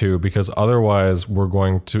respond to, because otherwise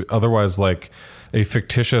like a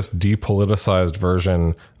fictitious depoliticized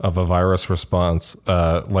version of a virus response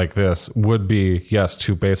like this would be, yes,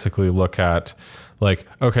 to basically look at like,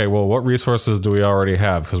 okay, well, what resources do we already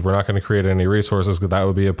have? Because we're not going to create any resources, because that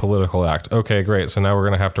would be a political act. Okay, great. So now we're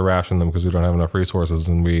going to have to ration them because we don't have enough resources,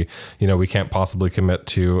 and we can't possibly commit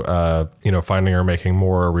to, finding or making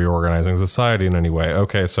more or reorganizing society in any way.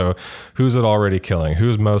 Okay, so who's it already killing?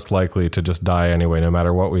 Who's most likely to just die anyway, no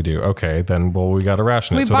matter what we do? Okay, then, well, we got to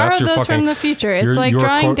ration it. We borrowed those from the future. It's like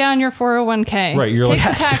drawing down your 401k. Right. You're take the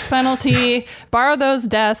tax penalty, borrow those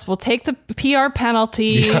deaths. We'll take the PR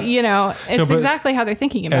penalty. Yeah. It's exactly exactly how they're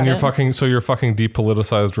thinking about it. And your fucking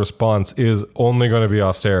depoliticized response is only going to be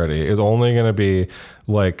austerity, is only going to be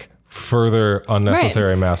like further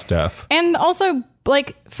unnecessary mass death. And also,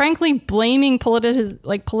 like, frankly, blaming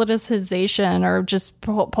politicization or just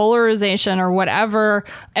polarization or whatever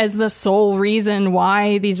as the sole reason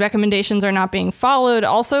why these recommendations are not being followed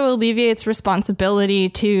also alleviates responsibility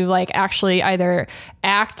to, like, actually either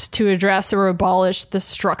act to address or abolish the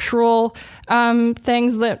structural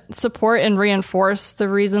things that support and reinforce the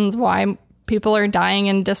reasons why people are dying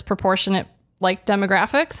in disproportionate, like,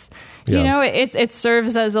 demographics. Yeah. You know, it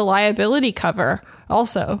serves as a liability cover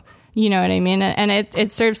also. You know what I mean? And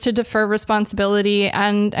it serves to defer responsibility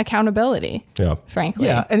and accountability. Yeah. Frankly.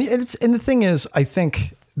 Yeah. And the thing is, I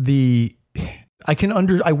think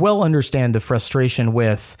I well understand the frustration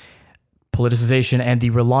with politicization and the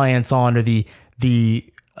reliance on, or the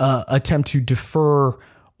attempt to defer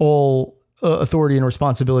all authority and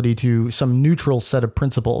responsibility to some neutral set of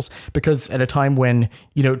principles, because at a time when,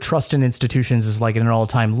 you know, trust in institutions is like at an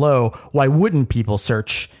all-time low, why wouldn't people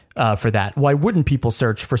search for that? Why wouldn't people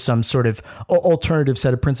search for some sort of alternative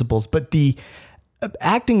set of principles? But the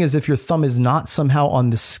acting as if your thumb is not somehow on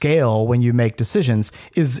the scale when you make decisions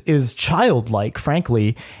is childlike,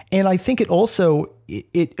 frankly. And I think it also,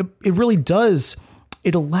 it really does,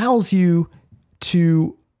 it allows you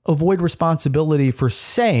to avoid responsibility for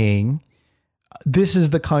saying, this is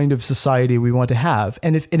the kind of society we want to have.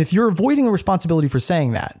 And if you're avoiding a responsibility for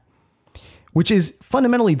saying that, which is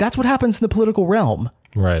fundamentally, that's what happens in the political realm.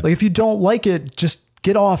 Right. Like, if you don't like it, just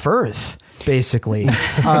get off Earth, basically.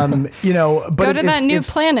 You know, but go to that new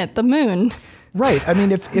planet, the moon. Right. I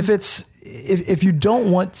mean, if you don't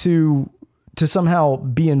want to somehow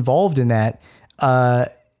be involved in that,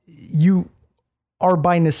 you are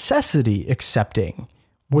by necessity accepting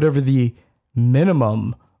whatever the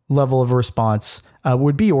minimum level of response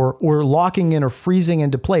would be, or locking in or freezing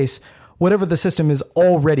into place whatever the system is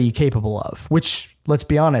already capable of, which, let's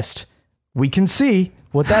be honest, we can see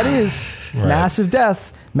what that is. Right. Massive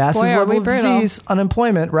death, massive level of disease,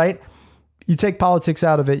 unemployment, right? You take politics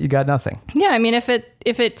out of it, you got nothing. Yeah, I mean, if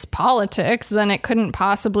it's politics, then it couldn't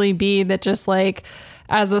possibly be that just, like,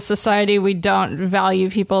 as a society, we don't value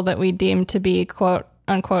people that we deem to be, quote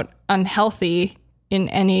unquote, unhealthy in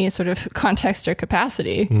any sort of context or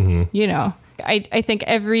capacity. Mm-hmm. You know, I think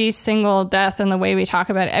every single death and the way we talk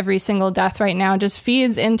about every single death right now just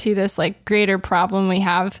feeds into this, like, greater problem we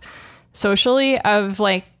have socially of,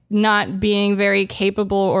 like, not being very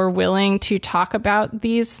capable or willing to talk about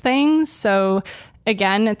these things. So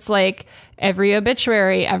again, it's like every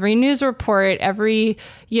obituary, every news report, every,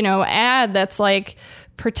 you know, ad that's like,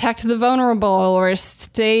 protect the vulnerable, or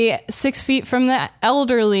stay 6 feet from the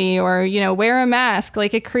elderly, or, you know, wear a mask.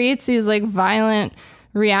 Like, it creates these, like, violent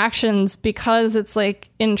reactions because it's, like,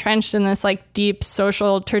 entrenched in this, like, deep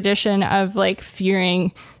social tradition of, like,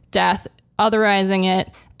 fearing death, otherizing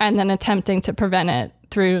it, and then attempting to prevent it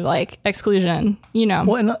through, like, exclusion, you know.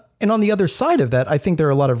 Well, and on the other side of that, I think there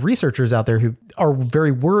are a lot of researchers out there who are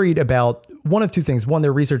very worried about one of two things. One,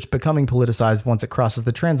 their research becoming politicized once it crosses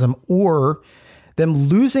the transom, or them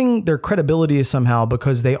losing their credibility somehow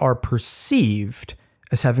because they are perceived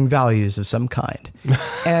as having values of some kind.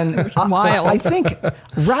 And I think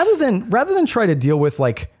rather than try to deal with,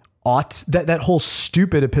 like, that whole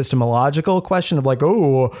stupid epistemological question of, like,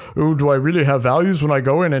 oh, do I really have values when I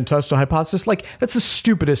go in and test a hypothesis? Like, that's the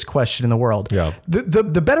stupidest question in the world. Yeah.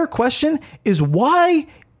 The better question is, why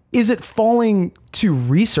is it falling to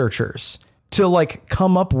researchers to, like,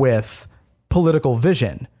 come up with political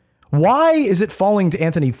vision? Why is it falling to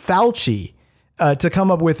Anthony Fauci to come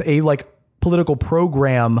up with a, like, political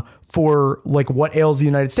program for, like, what ails the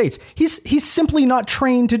United States? He's simply not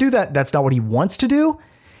trained to do that. That's not what he wants to do.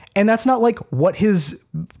 And that's not, like, what his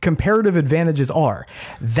comparative advantages are.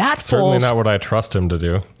 That certainly not what I trust him to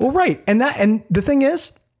do. Well, right. And the thing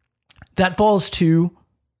is, that falls to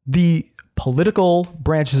the political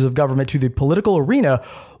branches of government, to the political arena,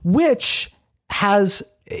 which has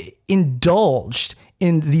indulged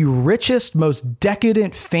in the richest, most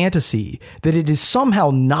decadent fantasy that it is somehow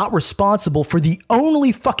not responsible for the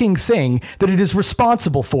only fucking thing that it is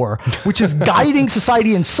responsible for, which is guiding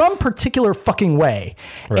society in some particular fucking way.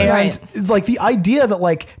 Right. And like, the idea that,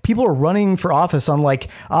 like, people are running for office on, like,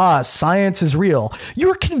 science is real.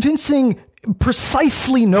 You're convincing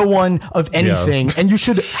precisely no one of anything, and you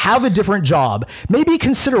should have a different job. Maybe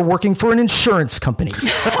consider working for an insurance company.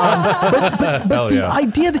 But the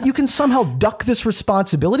idea that you can somehow duck this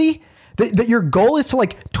responsibility, that your goal is to,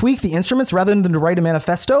 like, tweak the instruments rather than to write a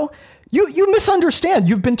manifesto, You misunderstand.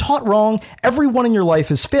 You've been taught wrong. Everyone in your life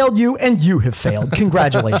has failed you, and you have failed.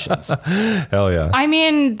 Congratulations. Hell yeah. I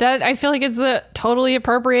mean, that I feel like is the totally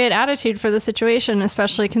appropriate attitude for the situation,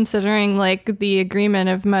 especially considering like the agreement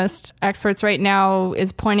of most experts right now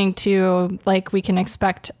is pointing to like we can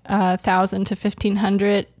expect 1,000 to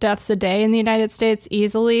 1,500 deaths a day in the United States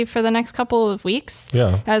easily for the next couple of weeks.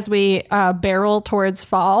 Yeah. As we barrel towards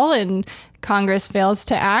fall and Congress fails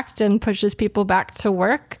to act and pushes people back to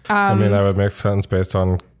work. I mean, that would make sense based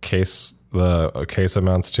on the case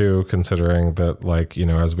amounts too, considering that, like, you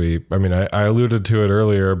know, I alluded to it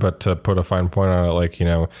earlier, but to put a fine point on it, like, you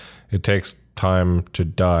know, it takes time to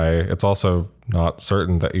die. It's also not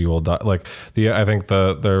certain that you will die. Like I think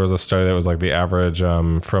there was a study that was like the average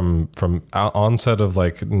from onset of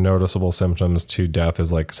like noticeable symptoms to death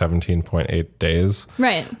is like 17.8 days.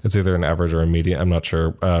 Right. It's either an average or a median. I'm not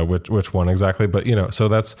sure which one exactly, but you know, so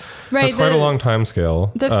that's quite a long time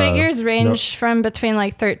scale. The figures range from between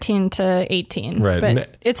like 13 to 18. Right.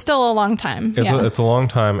 But it's still a long time. It's a long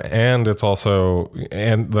time, and that's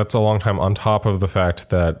a long time on top of the fact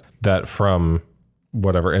that from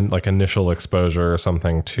whatever in like initial exposure or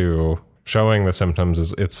something to showing the symptoms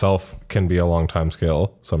is itself can be a long time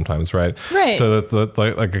scale sometimes, right? Right. So that's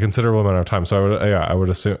like a considerable amount of time. So I would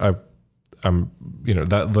assume I'm you know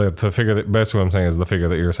that the figure that basically what I'm saying is the figure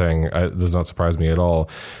that you're saying does not surprise me at all.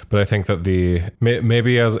 But I think that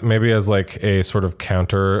maybe as like a sort of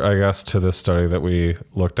counter, I guess, to this study that we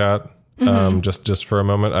looked at. Just for a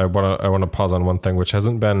moment, I want to pause on one thing which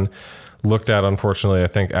hasn't been looked at, unfortunately, I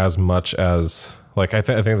think as much as like I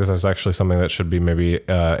think this is actually something that should be maybe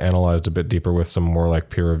analyzed a bit deeper with some more like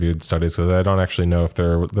peer-reviewed studies, because I don't actually know if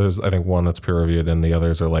there's I think one that's peer-reviewed and the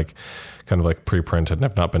others are like kind of like pre-printed and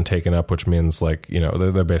have not been taken up, which means like, you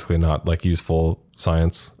know, they're basically not like useful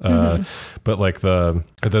science, but like they're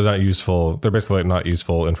not useful. They're basically like not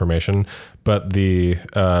useful information. But there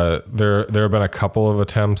have been a couple of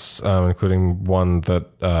attempts, including one that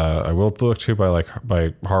I will look to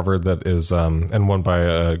by Harvard that is, and one by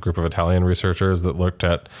a group of Italian researchers that looked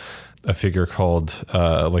at a figure called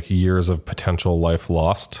like years of potential life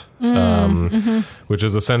lost, which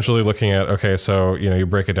is essentially looking at, okay, so, you know, you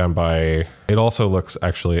break it down by, it also looks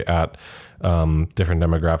actually at different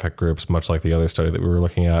demographic groups, much like the other study that we were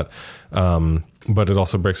looking at. But it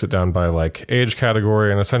also breaks it down by like age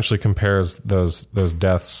category and essentially compares those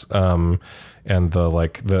deaths and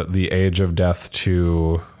the age of death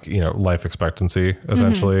to, you know, life expectancy,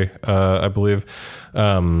 essentially, I believe.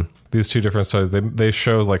 These two different studies, they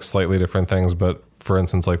show like slightly different things, but for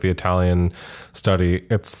instance, like the Italian study,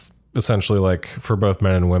 it's essentially like for both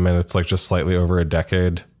men and women, it's like just slightly over a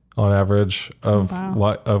decade on average of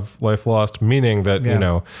life lost, meaning that, you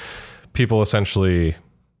know, people essentially,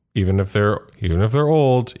 even if they're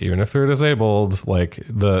old, even if they're disabled, like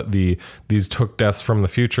these took deaths from the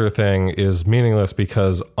future thing is meaningless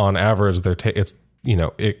because on average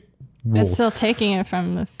it's still taking it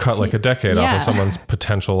from the cut like a decade off of someone's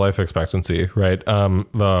potential life expectancy, right?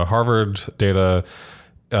 The Harvard data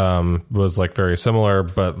was like very similar,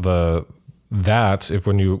 but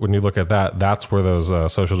when you look at that, that's where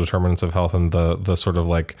those social determinants of health and the sort of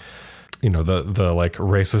like, you know, the like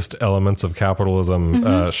racist elements of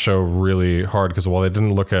capitalism show really hard, because while they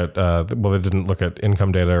didn't look at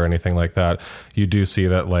income data or anything like that, you do see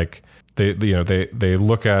that like they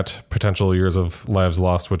look at potential years of lives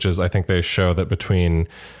lost, which is, I think they show that between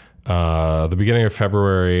the beginning of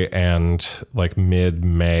February and like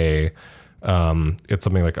mid-May, it's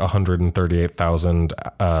something like 138,000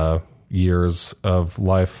 years of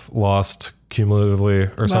life lost cumulatively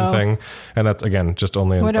or something. And that's, again, just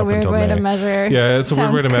only what a weird way to measure. Yeah, it's a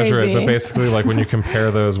weird way to measure it. But basically, like when you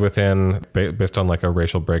compare those within, based on like a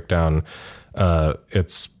racial breakdown,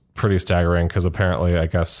 it's pretty staggering, because apparently, I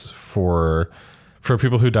guess for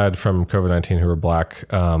people who died from COVID-19 who were Black,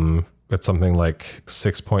 it's something like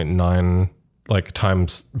 6.9 like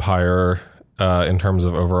times higher in terms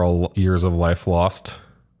of overall years of life lost.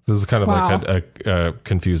 This is kind of like a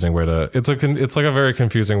confusing way to, it's like a very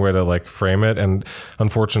confusing way to like frame it. And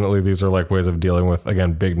unfortunately, these are like ways of dealing with,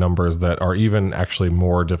 again, big numbers that are even actually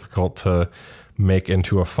more difficult to make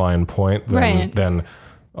into a fine point than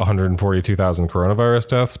 142,000 coronavirus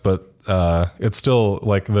deaths. But it's still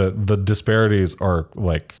like the disparities are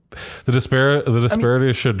like, the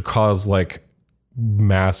disparities should cause like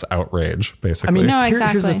mass outrage, basically. I mean, no,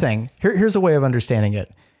 exactly. Here's the thing. Here's a way of understanding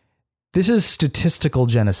it. This is statistical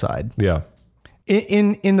genocide. Yeah.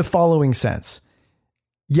 In the following sense.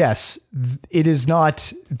 Yes, it is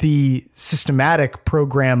not the systematic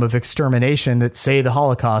program of extermination that, say, the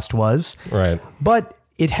Holocaust was. Right. But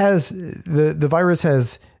it has, the virus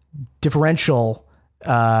has differential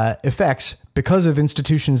effects because of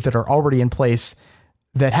institutions that are already in place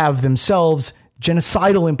that have themselves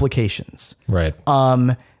genocidal implications. Right.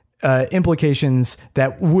 Implications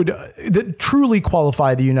that truly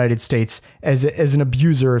qualify the United States as an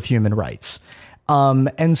abuser of human rights.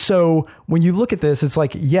 And so when you look at this, it's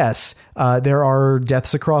like, yes, there are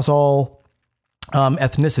deaths across all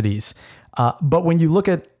ethnicities. But when you look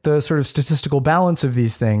at the sort of statistical balance of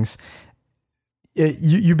these things,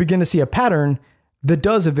 you begin to see a pattern that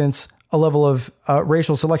does evince a level of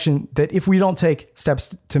racial selection that if we don't take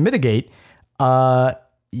steps to mitigate,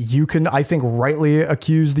 you can, I think, rightly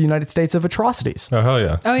accuse the United States of atrocities. Oh, hell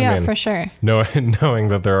yeah. Oh, yeah, for sure. Knowing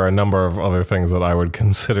that there are a number of other things that I would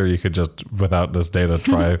consider you could just, without this data,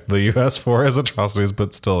 try the U.S. for as atrocities,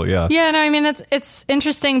 but still, yeah. Yeah, no, I mean, it's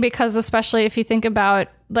interesting because especially if you think about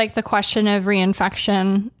like the question of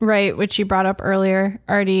reinfection, right, which you brought up earlier,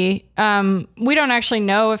 Artie, we don't actually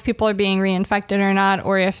know if people are being reinfected or not,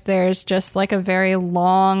 or if there's just like a very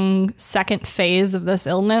long second phase of this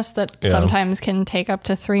illness that sometimes can take up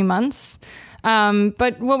to 3 months.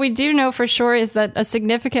 But what we do know for sure is that a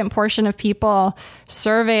significant portion of people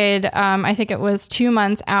surveyed, I think it was 2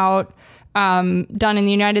 months out, done in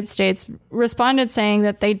the United States, responded saying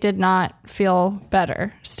that they did not feel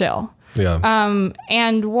better still. Yeah.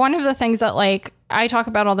 And one of the things that like I talk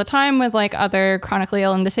about all the time with like other chronically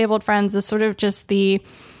ill and disabled friends is sort of just the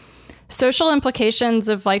social implications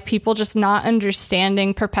of like people just not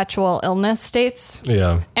understanding perpetual illness states.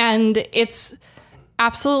 Yeah. And it's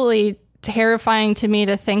absolutely terrifying to me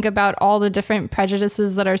to think about all the different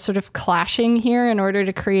prejudices that are sort of clashing here in order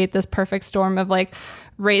to create this perfect storm of like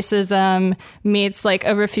racism meets like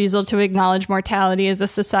a refusal to acknowledge mortality as a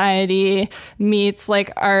society meets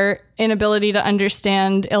like our inability to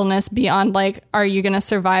understand illness beyond like, are you going to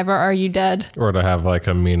survive or are you dead? Or to have like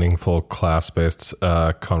a meaningful class-based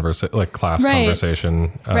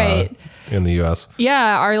conversation in the U.S.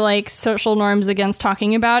 Yeah, our like social norms against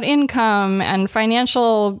talking about income and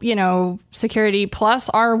financial, security, plus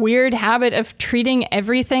our weird habit of treating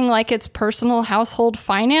everything like it's personal household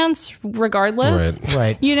finance, regardless.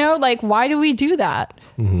 Right. Like, why do we do that?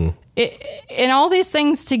 Mm-hmm. And all these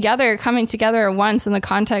things together, coming together at once in the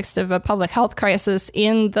context of a public health crisis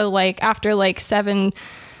in the like, after like 7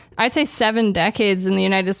 decades in the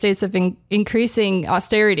United States of increasing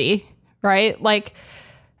austerity, right? Like,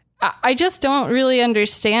 I just don't really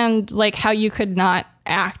understand like how you could not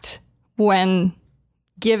act when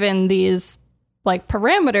given these like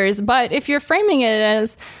parameters. But if you're framing it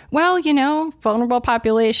as, well, vulnerable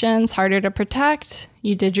populations, harder to protect,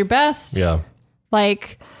 you did your best. Yeah.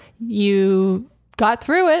 Like you got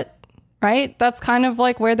through it, right? That's kind of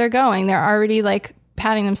like where they're going. They're already like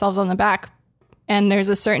patting themselves on the back. And there's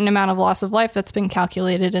a certain amount of loss of life that's been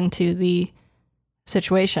calculated into the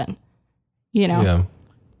situation, Yeah.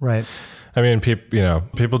 Right. I mean,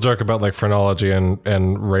 people joke about like phrenology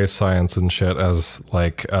and race science and shit as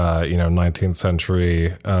like, 19th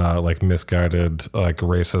century, like misguided, like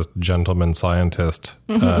racist gentleman scientist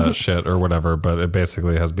shit or whatever. But it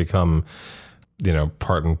basically has become,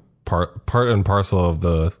 part and parcel of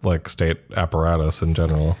the like state apparatus in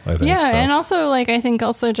general, I think. Yeah. So. And also like, I think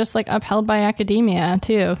also just like upheld by academia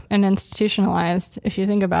too and institutionalized if you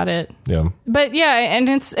think about it. Yeah. But yeah. And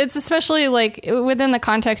it's especially like within the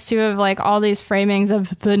context too of like all these framings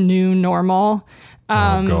of the new normal.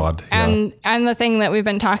 Oh God. Yeah. And the thing that we've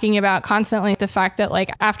been talking about constantly, the fact that like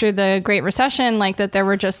after the Great Recession, like that there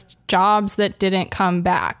were just jobs that didn't come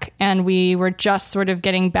back. And we were just sort of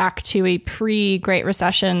getting back to a pre-Great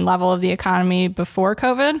Recession level of the economy before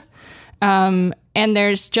COVID. And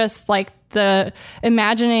there's just like the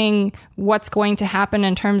imagining what's going to happen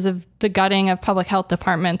in terms of the gutting of public health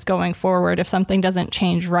departments going forward if something doesn't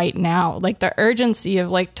change right now. Like the urgency of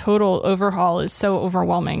like total overhaul is so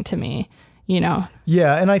overwhelming to me.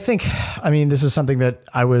 Yeah. And I think, this is something that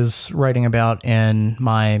I was writing about in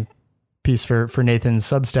my piece for Nathan's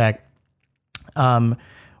Substack,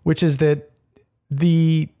 which is that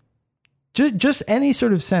just any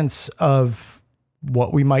sort of sense of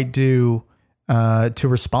what we might do to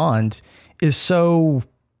respond is so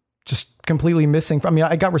just completely missing.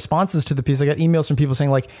 I got responses to the piece. I got emails from people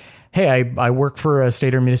saying like, hey, I work for a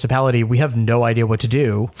state or municipality. We have no idea what to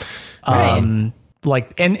do. Right.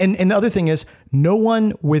 And the other thing is no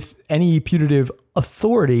one with any putative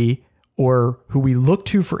authority or who we look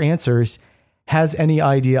to for answers has any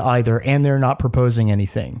idea either. And they're not proposing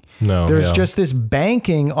anything. No, there's just this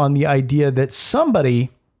banking on the idea that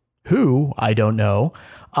somebody who I don't know,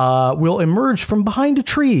 will emerge from behind a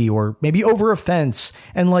tree or maybe over a fence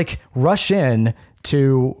and like rush in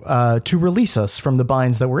to release us from the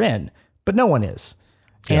binds that we're in. But no one is.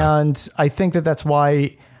 Yeah. And I think that that's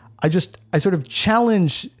why I sort of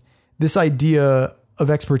challenge this idea of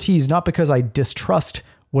expertise, not because I distrust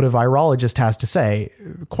what a virologist has to say.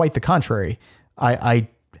 Quite the contrary. I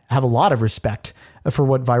have a lot of respect for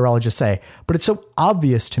what virologists say, but it's so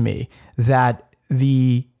obvious to me that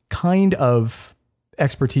the kind of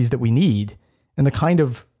expertise that we need and the kind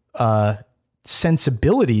of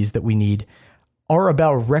sensibilities that we need are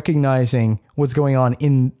about recognizing what's going on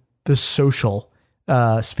in the social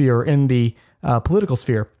sphere, in the political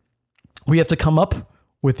sphere. We have to come up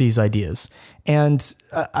with these ideas. And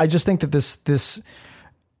I just think that this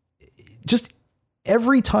just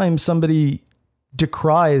every time somebody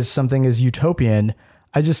decries something as utopian,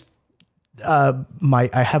 I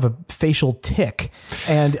have a facial tick,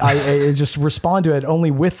 and I just respond to it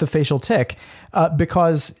only with the facial tick,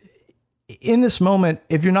 because in this moment,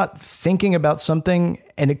 if you're not thinking about something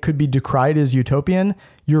and it could be decried as utopian,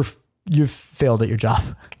 you've failed at your job.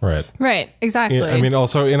 Right. Exactly. Yeah, I mean,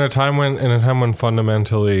 also in a time when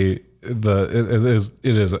fundamentally it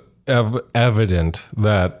is evident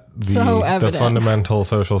that the fundamental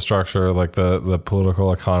social structure, like the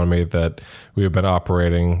political economy that we have been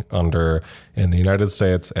operating under in the United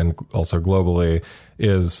States and also globally,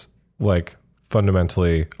 is like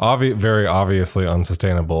fundamentally very obviously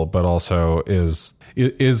unsustainable, but also is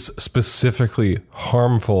specifically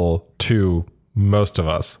harmful to most of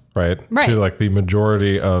us, right? To like the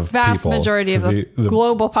majority of vast people, majority of the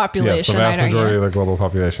global population. Yes, the vast majority of the global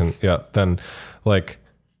population. Yeah. Then like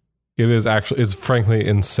it's frankly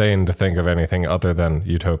insane to think of anything other than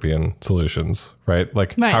utopian solutions, right?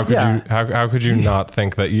 Like how could you not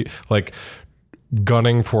think that you like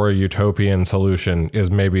gunning for a utopian solution is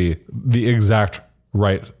maybe the exact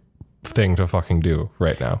right thing to fucking do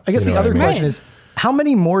right now? I guess the other question is, how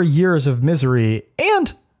many more years of misery,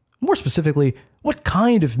 and more specifically, what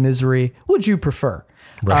kind of misery would you prefer?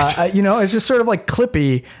 Right. It's just sort of like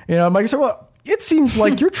Clippy, Mike said, well, it seems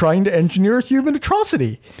like you're trying to engineer a human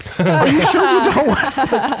atrocity. Are you sure you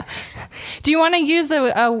don't? Do you want to use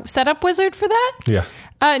a setup wizard for that? Yeah.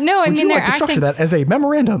 No, I Would mean, you like to structure that as a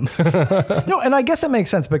memorandum? No, and I guess it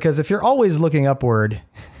makes sense, because if you're always looking upward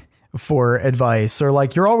for advice, or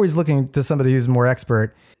like you're always looking to somebody who's more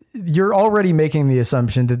expert, you're already making the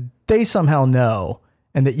assumption that they somehow know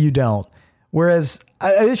and that you don't. Whereas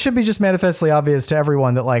it should be just manifestly obvious to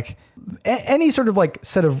everyone that like any sort of like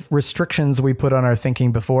set of restrictions we put on our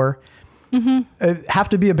thinking before have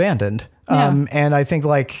to be abandoned. Yeah. And I think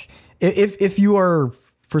like if you are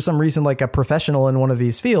for some reason like a professional in one of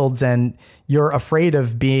these fields and you're afraid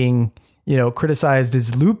of being, criticized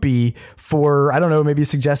as loopy for, I don't know, maybe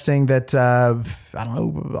suggesting that,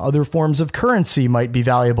 other forms of currency might be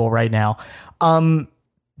valuable right now. Don't.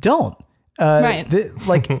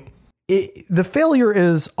 The failure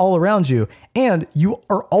is all around you, and you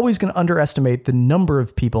are always going to underestimate the number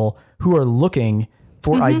of people who are looking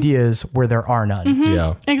for ideas where there are none.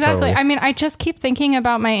 Yeah, exactly. Totally. I mean, I just keep thinking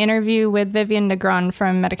about my interview with Vivian Negron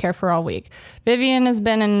from Medicare for All Week. Vivian has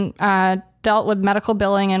been dealt with medical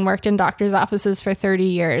billing and worked in doctors' offices for 30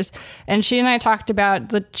 years. And she and I talked about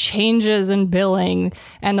the changes in billing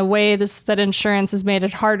and the way that insurance has made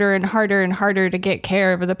it harder and harder and harder to get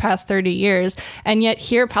care over the past 30 years. And yet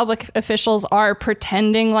here public officials are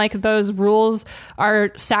pretending like those rules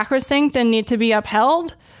are sacrosanct and need to be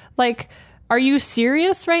upheld. Like, are you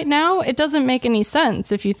serious right now? It doesn't make any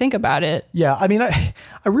sense if you think about it. Yeah, I mean, I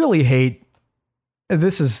really hate,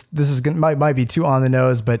 might be too on the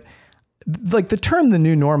nose, but like the term "the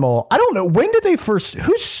new normal," I don't know, when did who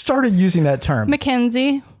started using that term?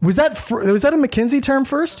 McKinsey. Was that a McKinsey term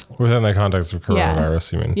first? Within the context of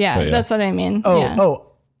coronavirus, you mean? Yeah, that's what I mean.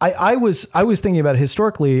 I was thinking about it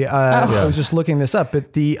historically. I was just looking this up,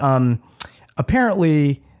 but the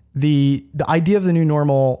apparently the idea of the new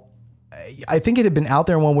normal, I think it had been out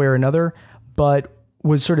there in one way or another, but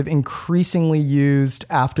was sort of increasingly used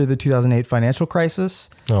after the 2008 financial crisis.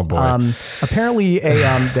 Oh boy! Apparently,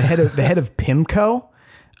 the head of PIMCO,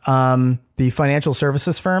 the financial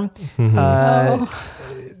services firm,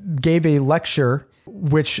 gave a lecture,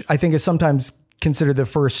 which I think is sometimes considered the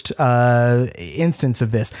first instance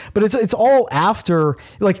of this. But it's all after.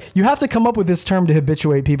 Like, you have to come up with this term to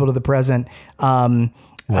habituate people to the present.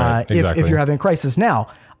 Exactly. If you're having a crisis now.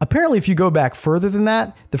 Apparently, if you go back further than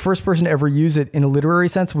that, the first person to ever use it in a literary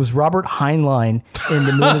sense was Robert Heinlein in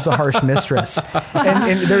The Moon is a Harsh Mistress.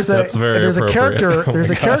 And there's a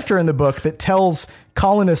character in the book that tells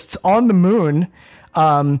colonists on the moon,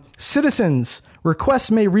 citizens, requests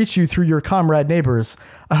may reach you through your comrade neighbors.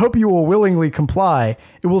 I hope you will willingly comply.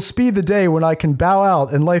 It will speed the day when I can bow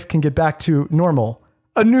out and life can get back to normal.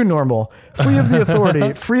 A new normal, free of the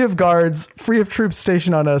authority, free of guards, free of troops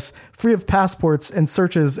stationed on us, free of passports and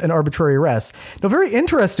searches and arbitrary arrests. Now, very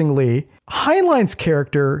interestingly, Heinlein's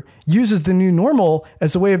character uses the new normal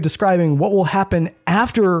as a way of describing what will happen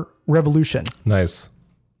after revolution. Nice.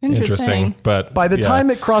 Interesting. But by the time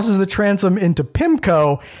it crosses the transom into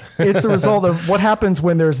PIMCO, it's the result of what happens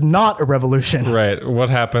when there's not a revolution. Right. What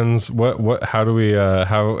happens? How do we,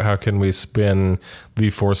 how can we spin the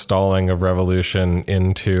forestalling of revolution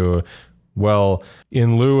into, well,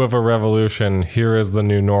 in lieu of a revolution, here is the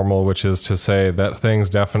new normal, which is to say that things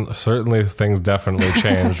definitely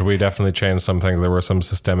changed. We definitely changed some things. There were some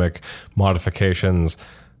systemic modifications.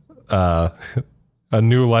 A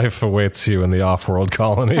new life awaits you in the off-world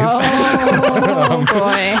colonies. Oh,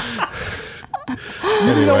 boy.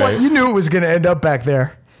 Anyway. You know what? You knew it was going to end up back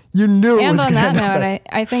there. You knew it was going to end up. And on that note,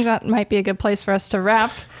 I think that might be a good place for us to wrap.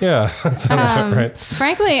 Yeah, that sounds about right.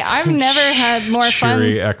 Frankly, I've never had more fun.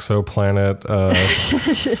 Shiri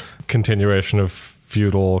exoplanet, continuation of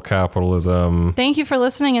feudal capitalism. Thank you for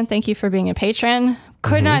listening, and thank you for being a patron.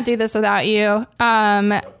 Could not do this without you.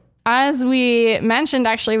 As we mentioned,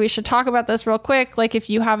 actually, we should talk about this real quick. Like,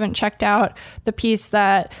 if you haven't checked out the piece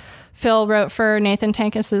that Phil wrote for Nathan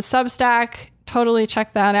Tankis's Substack, totally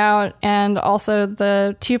check that out. And also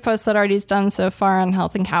the 2 posts that Artie's done so far on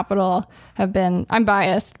health and capital have been, I'm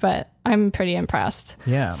biased, but I'm pretty impressed.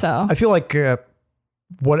 Yeah. So I feel like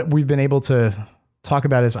what we've been able to talk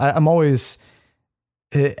about is I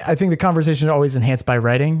think the conversation is always enhanced by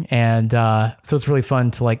writing. And so it's really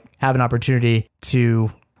fun to like have an opportunity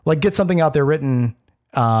to like get something out there written,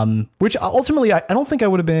 which ultimately I don't think I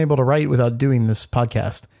would have been able to write without doing this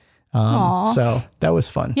podcast. So that was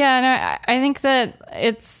fun. Yeah, no, I think that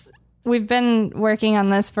we've been working on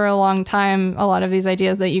this for a long time. A lot of these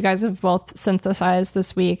ideas that you guys have both synthesized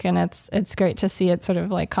this week, and it's great to see it sort of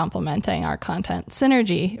like complementing our content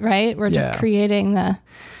synergy, right? We're just creating the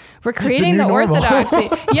orthodoxy.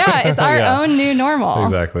 Yeah, it's our own new normal.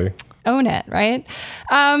 Exactly. Own it, right?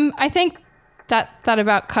 I think that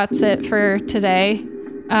about cuts it for today.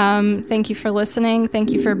 Thank you for listening.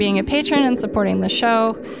 Thank you for being a patron and supporting the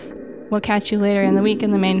show. We'll catch you later in the week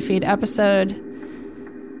in the main feed episode.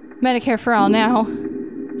 Medicare for all now.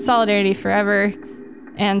 Solidarity forever.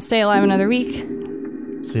 And stay alive another week.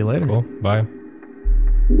 See you later. Cool. Bye.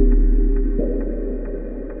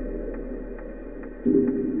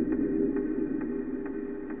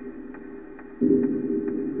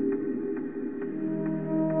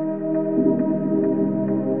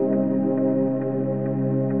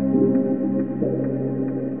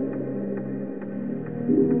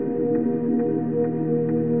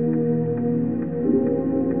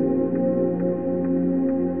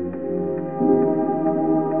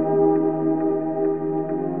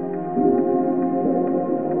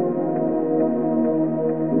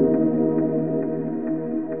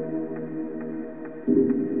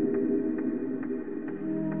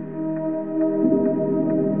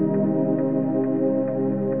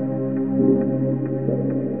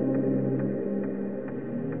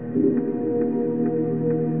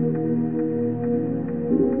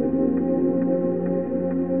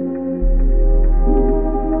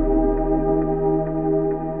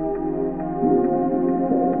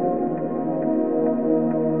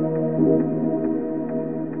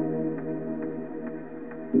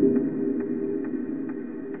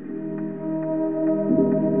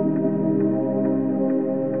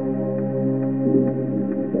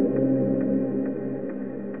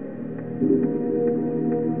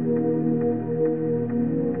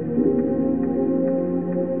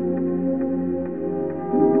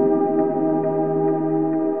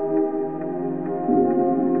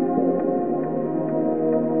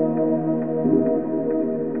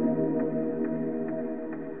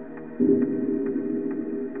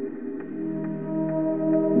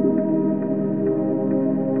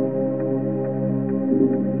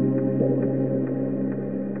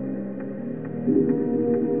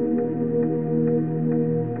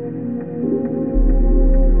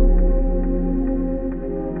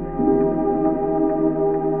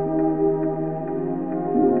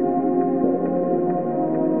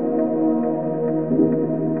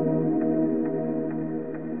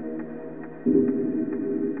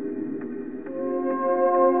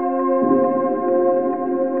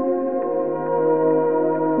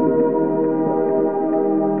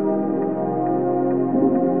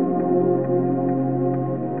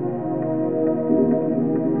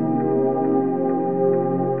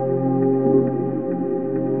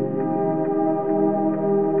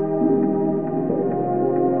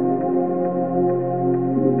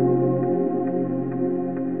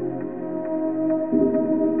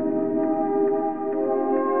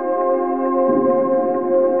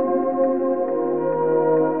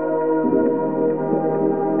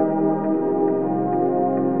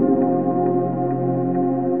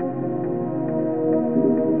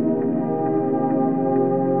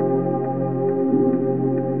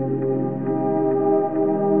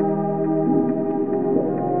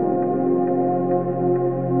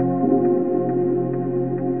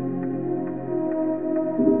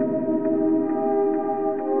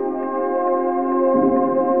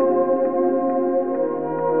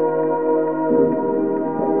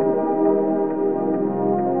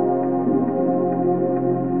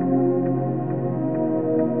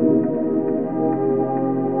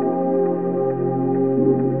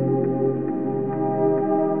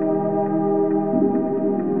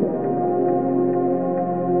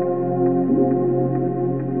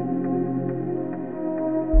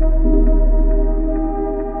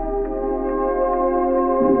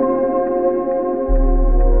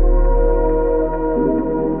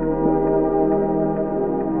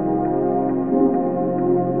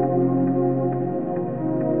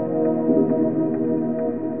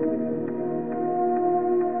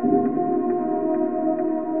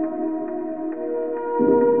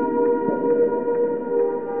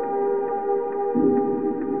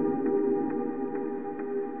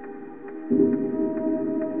 you